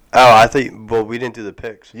got. Oh, I thought. Well, we didn't do the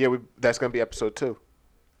picks. Yeah, that's gonna be episode 2.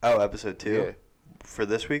 Oh, episode 2. Yeah. For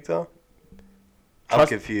this week though. I'm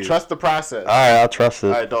confused. Trust the process. All right, I'll trust it.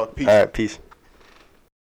 All right, dog. Peace. All right, peace.